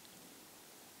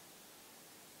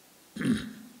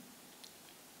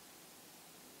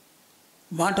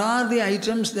 What are the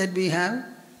items that we have?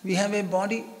 We have a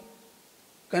body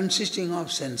consisting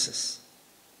of senses.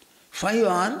 5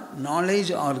 are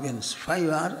knowledge organs, 5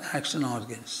 are action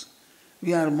organs.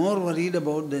 We are more worried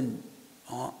about the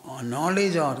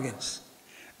knowledge organs.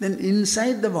 Then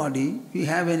inside the body, we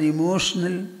have an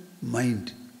emotional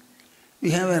mind.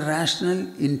 We have a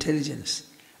rational intelligence,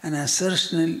 an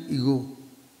assertional ego.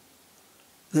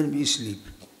 Then we sleep.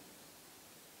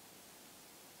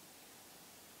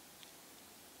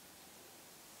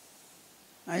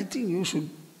 I think you should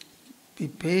be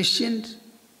patient,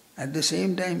 at the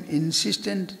same time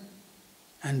insistent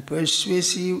and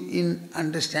persuasive in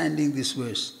understanding this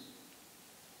verse.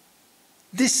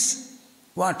 This,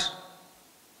 what?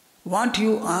 What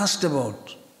you asked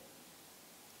about.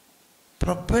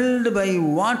 Propelled by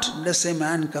what does a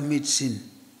man commit sin?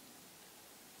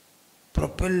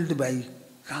 Propelled by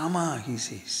kama, he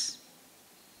says.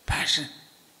 Passion,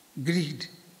 greed,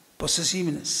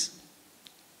 possessiveness.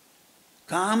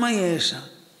 Kama yesha,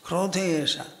 krodha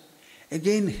yesha.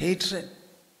 Again hatred.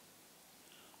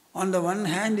 On the one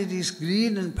hand it is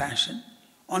greed and passion.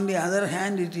 On the other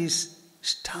hand it is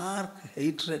stark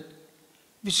hatred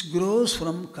which grows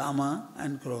from kama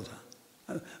and krodha.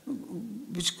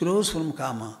 Which grows from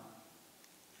kama.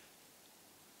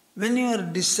 When your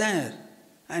desire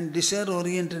and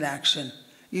desire-oriented action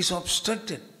is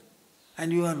obstructed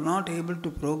and you are not able to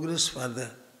progress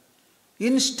further,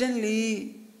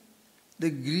 instantly the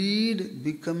greed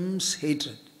becomes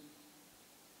hatred.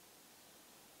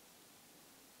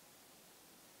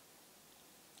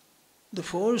 The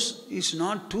force is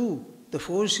not 2, the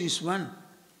force is 1.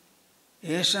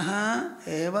 Eshaha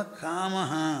eva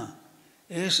kamaha,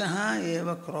 eshaha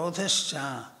eva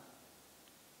krodhascha.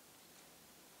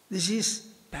 This is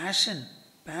passion,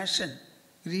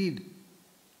 greed.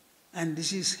 And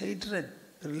this is hatred,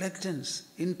 reluctance,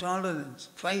 intolerance,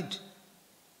 fight.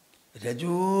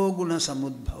 Rajoguna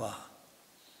samudbhava.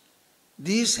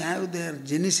 These have their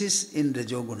genesis in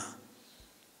Rajoguna.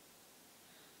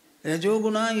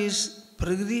 Rajoguna is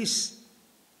Prakriti.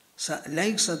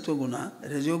 Like Satvaguna,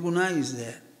 Rajoguna is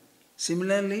there.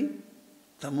 Similarly,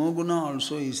 Tamoguna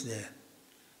also is there.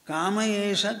 Kama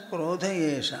yesha, krodha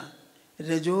yesha,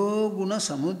 Rajoguna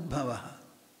samudbhavaha.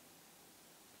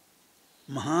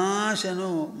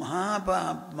 Mahashano,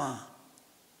 mahapapma,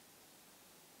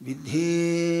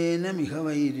 vidhena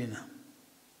mihavairina.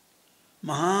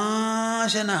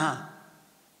 Mahashanaha.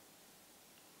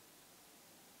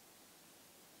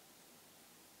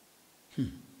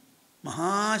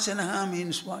 Mahashanaha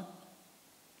means what?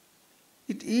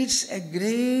 It eats a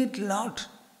great lot.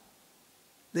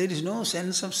 There is no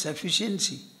sense of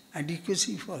sufficiency,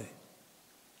 adequacy for it.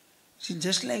 It's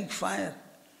just like fire.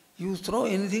 You throw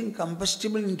anything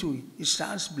combustible into it, it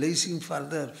starts blazing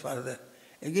further.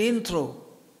 Again throw.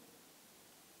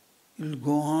 It will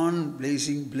go on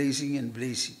blazing and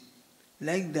blazing.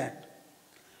 Like that.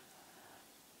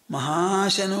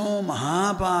 Mahashano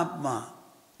mahapapma.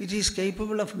 It is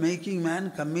capable of making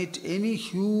man commit any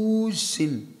huge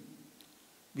sin.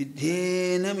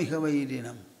 Vidhena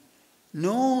mihavaidinam.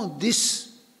 Know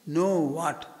this, know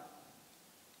what?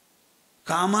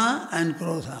 Kama and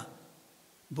krodha.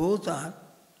 Both are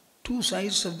 2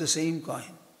 sides of the same coin.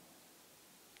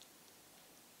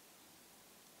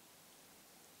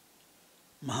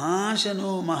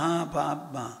 Mahashano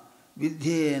mahapapma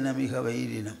vidhyena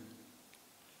mihavaidinam.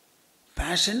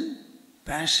 Passion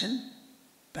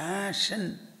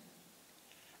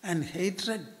and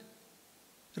hatred,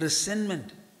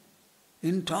 resentment,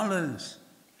 intolerance.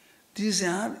 These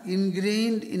are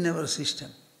ingrained in our system.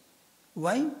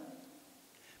 Why?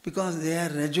 because they are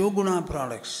Rajoguna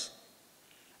products.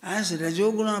 As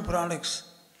Rajoguna products,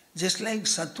 just like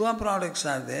Sattva products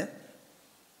are there,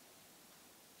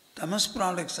 Tamas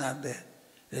products are there,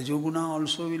 Rajoguna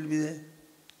also will be there.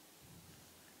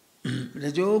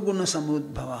 Rajoguna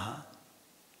samudbhavaha.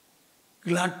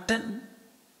 Glutton.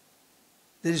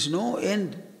 There is no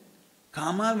end.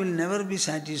 Kama will never be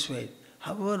satisfied,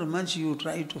 however much you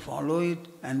try to follow it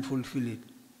and fulfill it.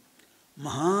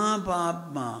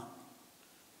 Mahapapma,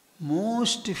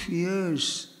 most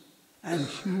fierce and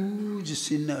huge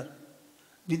sinner,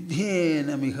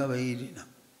 vidhyena mihavairina.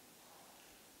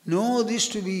 Know this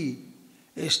to be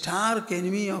a stark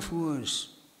enemy of yours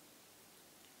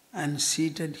and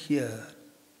seated here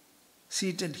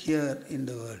in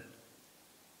the world.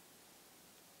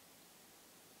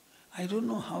 I don't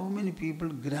know how many people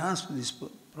grasp this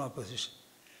proposition.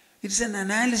 It's an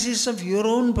analysis of your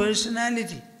own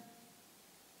personality.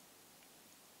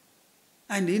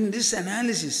 And in this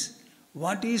analysis,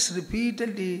 what is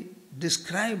repeatedly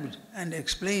described and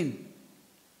explained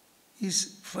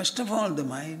is first of all the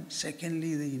mind,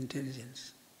 secondly the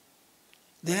intelligence.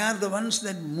 They are the ones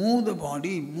that move the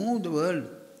body, move the world.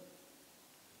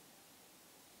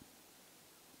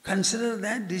 Consider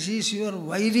that this is your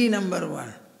vairi number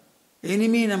one,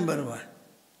 enemy number one.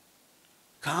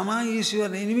 Kama is your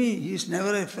enemy, he is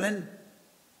never a friend.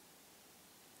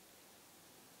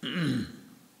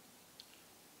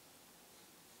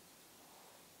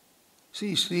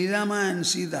 See, Sri Rama and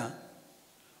Sita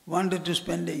wanted to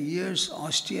spend a year's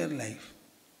austere life.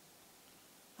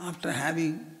 After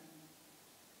having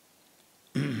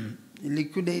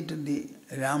liquidated the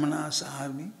Ramana's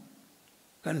army,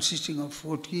 consisting of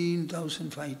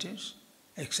 14,000 fighters,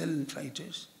 excellent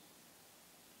fighters.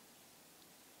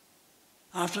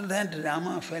 After that,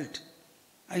 Rama felt,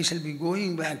 I shall be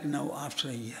going back now after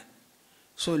a year.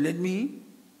 So let me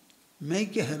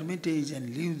make a hermitage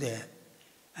and live there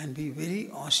and be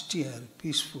very austere,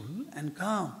 peaceful and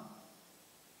calm.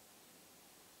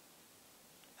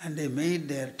 And they made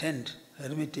their tent,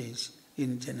 hermitage,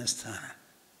 in Janasthana.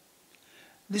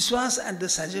 This was at the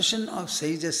suggestion of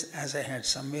sages, as I had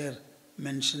somewhere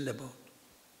mentioned about.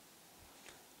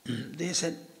 They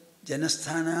said,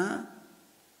 Janasthana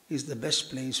is the best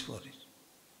place for it.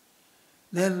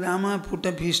 There Rama put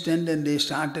up his tent and they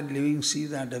started living.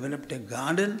 Sita developed a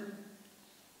garden,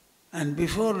 and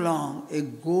before long a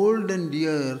golden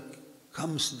deer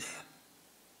comes there,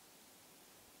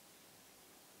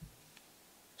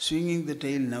 swinging the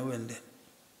tail now and then,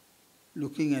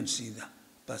 looking at Sita.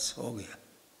 Bas ho gaya.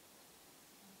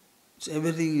 So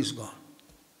everything is gone.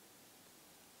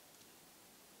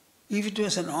 If it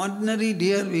was an ordinary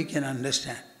deer, we can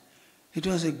understand. It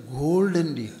was a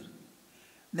golden deer.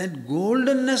 That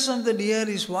goldenness of the deer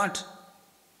is what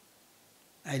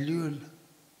allured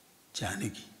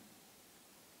Janaki.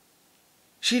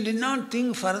 She did not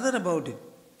think further about it.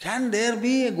 Can there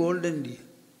be a golden deer?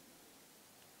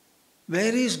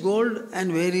 Where is gold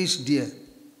and where is deer?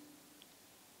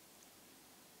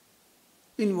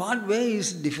 In what way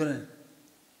is it different?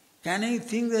 Can I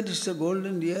think that it's a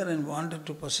golden deer and wanted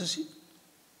to possess it?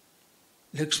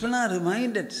 Lakshmana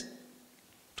reminded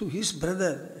to his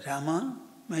brother, Rama,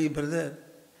 my brother,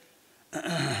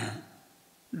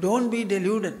 don't be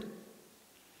deluded.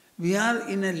 We are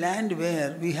in a land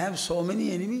where we have so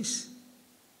many enemies.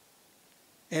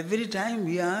 Every time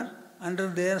we are under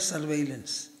their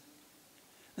surveillance.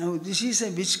 Now this is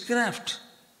a witchcraft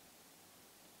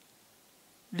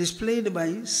displayed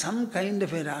by some kind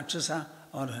of a Rakshasa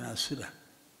or an Asura.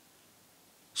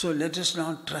 So let us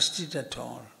not trust it at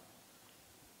all.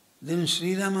 Then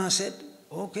Sri Rama said,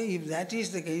 okay, if that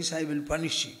is the case, I will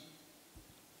punish you.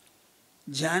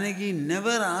 Janaki never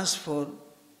asked for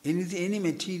any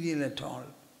material at all,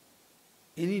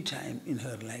 any time in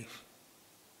her life.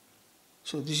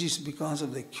 So this is because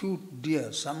of the cute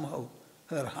deer. Somehow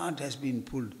her heart has been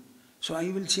pulled. So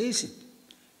I will chase it.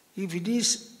 If it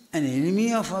is an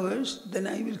enemy of ours, then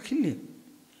I will kill him.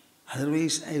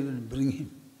 Otherwise I will bring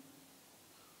him.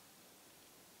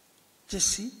 Just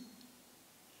see.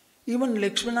 Even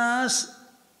Lakshmana's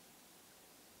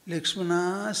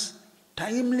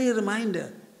timely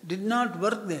reminder did not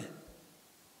work there.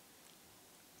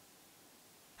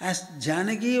 As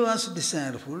Janaki was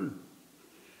desireful,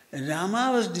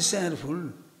 Rama was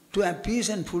desireful to appease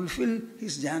and fulfill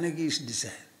his Janaki's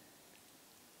desire.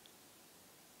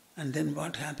 And then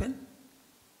what happened?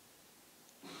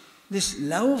 This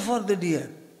love for the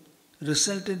deer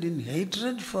resulted in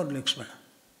hatred for Lakshmana.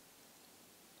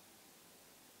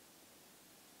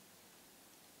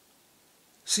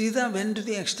 Sita went to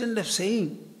the extent of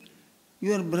saying,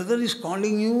 your brother is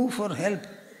calling you for help.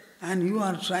 And you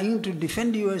are trying to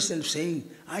defend yourself saying,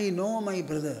 I know my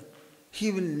brother.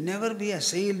 He will never be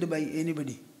assailed by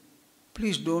anybody.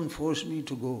 Please don't force me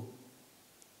to go.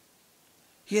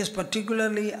 He has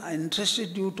particularly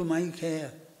entrusted you to my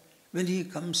care. When he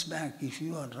comes back, if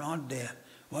you are not there,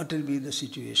 what will be the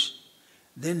situation?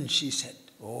 Then she said,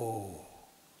 oh,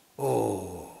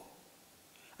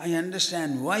 I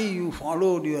understand why you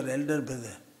followed your elder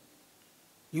brother.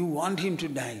 You want him to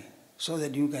die so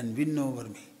that you can win over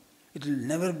me. It will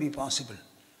never be possible.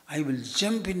 I will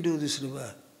jump into this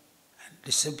river and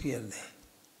disappear there.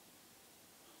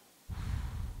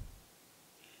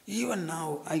 Even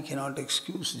now, I cannot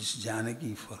excuse this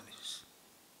Janaki for this.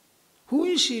 Who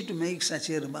is she to make such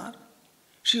a remark?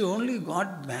 She only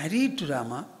got married to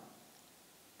Rama.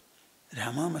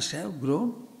 Rama must have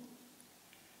grown.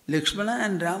 Lakshmana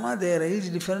and Rama, their age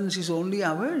difference is only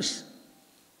hours.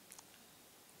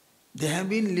 They have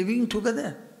been living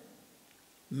together.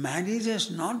 Marriage has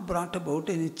not brought about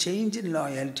any change in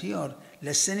loyalty or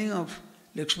lessening of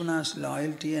Lakshmana's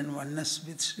loyalty and oneness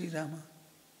with Sri Rama.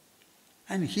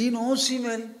 And he knows him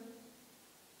well.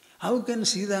 How can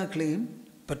Sita claim,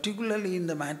 particularly in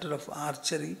the matter of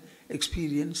archery,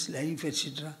 experience, life,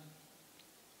 etc.?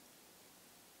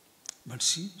 But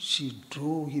see, she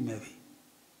drove him away.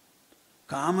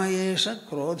 Kamayesha,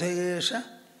 krodhayesha,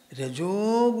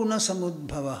 rajoguna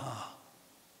samudbhavaha.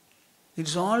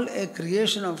 It's all a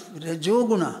creation of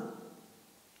rajoguna.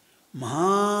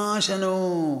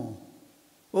 Mahashano.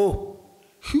 Oh,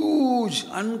 huge,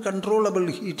 uncontrollable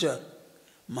heater.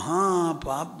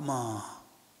 Mahapapma.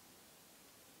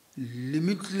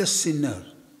 Limitless sinner.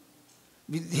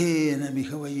 Vidhena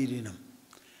mihavairinam.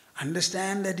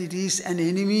 Understand that it is an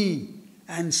enemy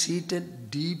and seated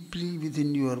deeply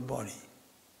within your body.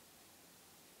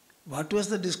 What was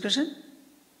the discussion?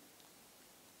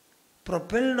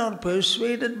 Propelled or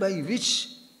persuaded by which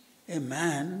a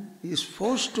man is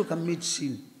forced to commit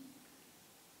sin.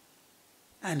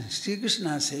 And Sri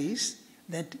Krishna says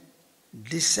that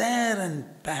desire and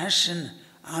passion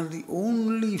are the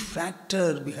only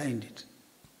factor behind it.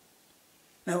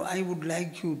 Now I would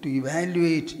like you to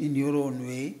evaluate in your own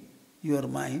way, your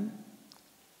mind,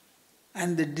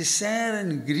 and the desire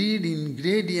and greed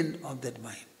ingredient of that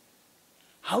mind.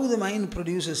 How the mind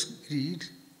produces greed,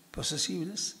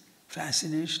 possessiveness,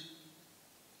 fascination.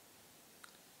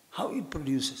 How it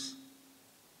produces.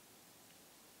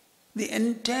 The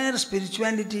entire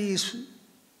spirituality is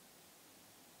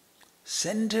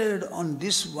centered on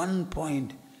this one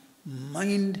point,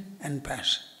 mind and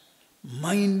passion.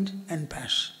 Mind and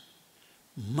passion.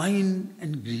 Mind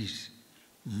and greed.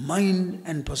 Mind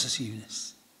and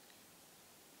possessiveness.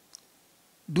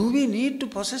 Do we need to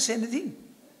possess anything?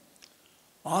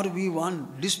 Or we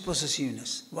want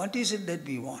dispossessiveness? What is it that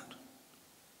we want?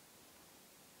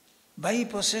 By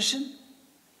possession,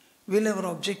 will our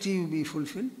objective be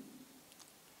fulfilled?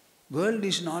 World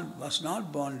was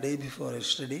not born day before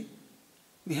yesterday.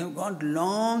 We have got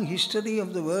long history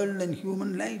of the world and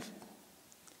human life,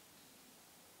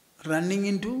 running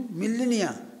into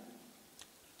millennia.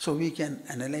 So we can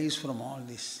analyze from all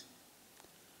this.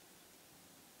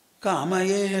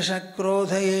 Kamayesha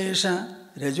krodhayesha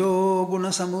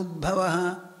rajoguna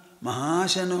samudbhavaha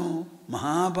mahashano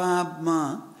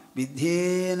mahapapma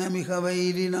vidhyena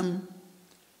mihavairinam.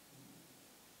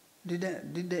 Did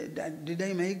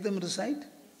I make them recite? Yes.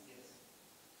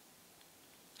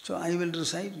 So I will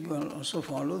recite, you will also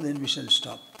follow, then we shall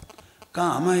stop.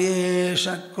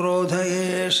 Kamayesha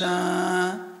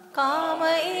krodhayesha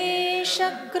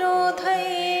Kamayesha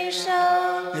krodhayesha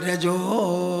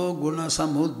rajo guna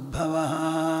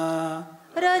samudbhavaha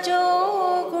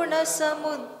Rajo guna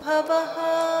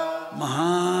samudbhavaha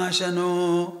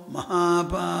mahashano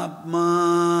mahapapma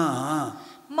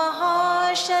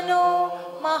Mahashano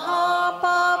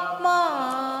mahapapma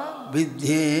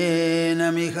vidhyena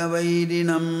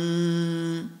mihavairinam.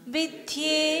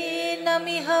 Vidhyena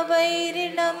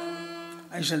mihavairinam.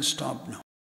 I shall stop now.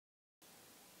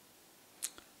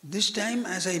 This time,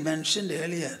 as I mentioned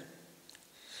earlier,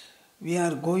 we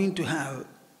are going to have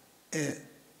a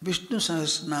Vishnu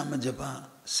Sahasranama Japa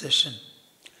session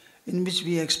in which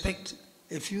we expect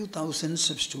a few thousands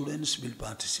of students will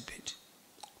participate.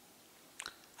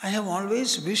 I have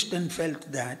always wished and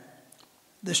felt that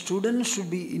the students should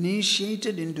be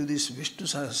initiated into this Vishnu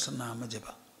Sahasranama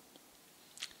Japa.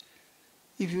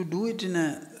 If you do it in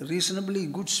a reasonably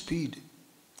good speed,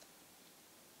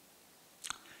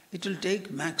 it will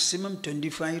take maximum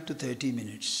 25 to 30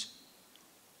 minutes.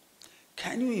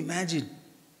 Can you imagine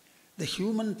the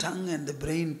human tongue and the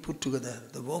brain put together,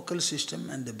 the vocal system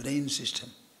and the brain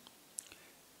system?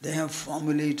 They have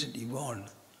formulated, evolved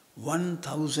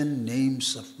 1,000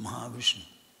 names of Mahavishnu.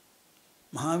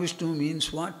 Mahavishnu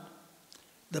means what?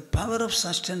 The power of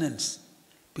sustenance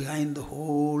behind the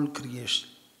whole creation,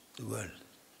 the world.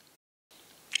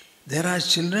 There are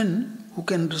children who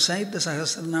can recite the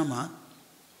Sahasranama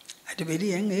at a very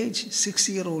young age,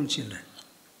 6-year-old children.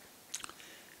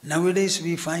 Nowadays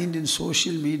we find in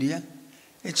social media,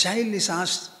 a child is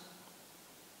asked,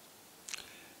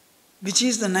 which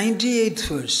is the 98th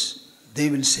verse? They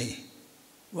will say.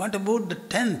 What about the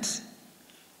 10th,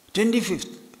 25th,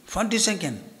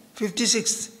 42nd,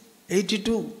 56th,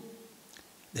 82?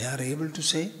 They are able to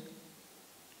say.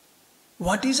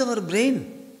 What is our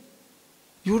brain?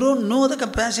 You don't know the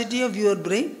capacity of your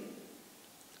brain.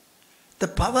 The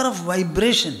power of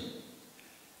vibration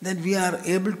that we are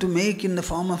able to make in the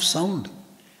form of sound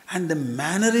and the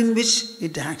manner in which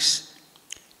it acts.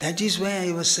 That is why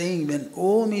I was saying when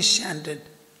Om is chanted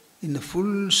in the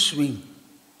full swing,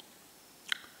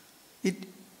 it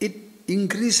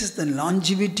increases the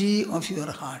longevity of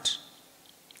your heart.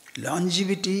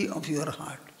 Longevity of your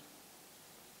heart.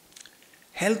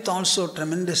 Health also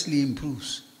tremendously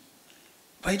improves.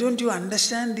 Why don't you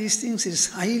understand these things? It's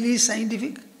highly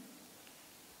scientific.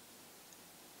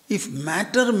 If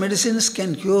matter medicines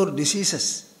can cure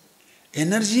diseases,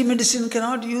 energy medicine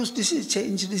cannot change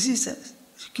diseases,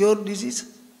 cure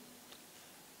diseases.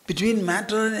 Between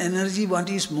matter and energy, what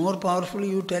is more powerful,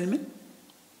 you tell me?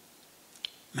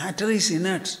 Matter is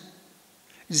inert.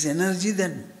 It is energy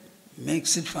that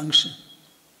makes it function.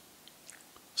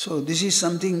 So this is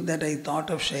something that I thought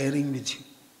of sharing with you.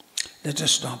 Let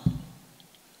us stop.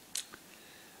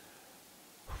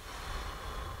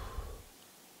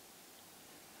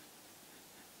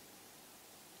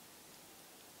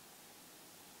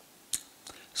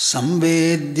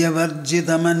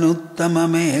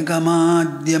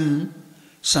 Samvedyavarjitamanuttamamekamadyam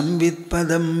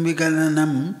samvitpadam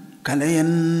vikalanam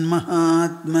kalayan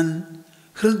mahatman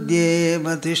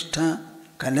hridyeva tishtha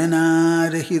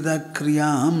kalanarahita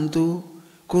kriyam tu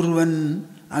kurvan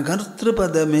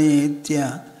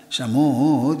agartrapadamethya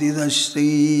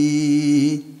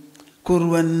samodidashri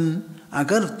kurvan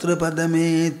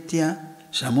agartrapadamethya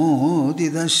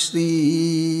samodidashri.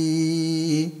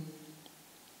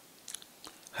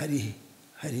 Hari,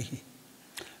 Hari.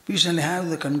 We shall have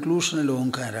the conclusional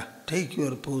Omkara. Take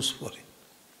your pose for it.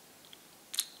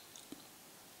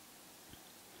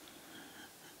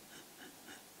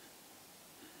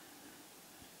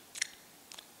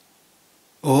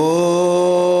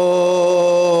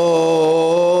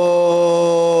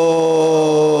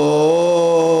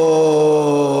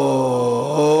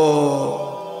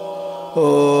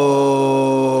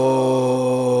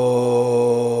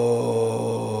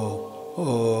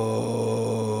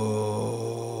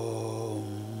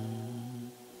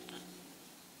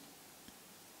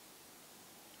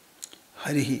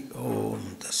 Harihi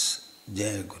Om Tas.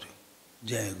 Jai Guru.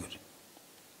 Jai Guru.